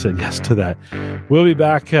that she said yes to that. We'll be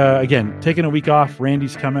back again, taking a week off.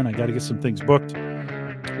 Randy's coming. I got to get some things booked.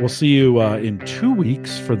 We'll see you in 2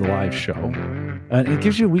 weeks for the live show. And it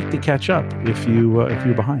gives you a week to catch up if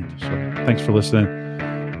you're behind. So thanks for listening.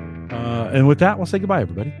 And with that, we'll say goodbye,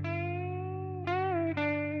 everybody.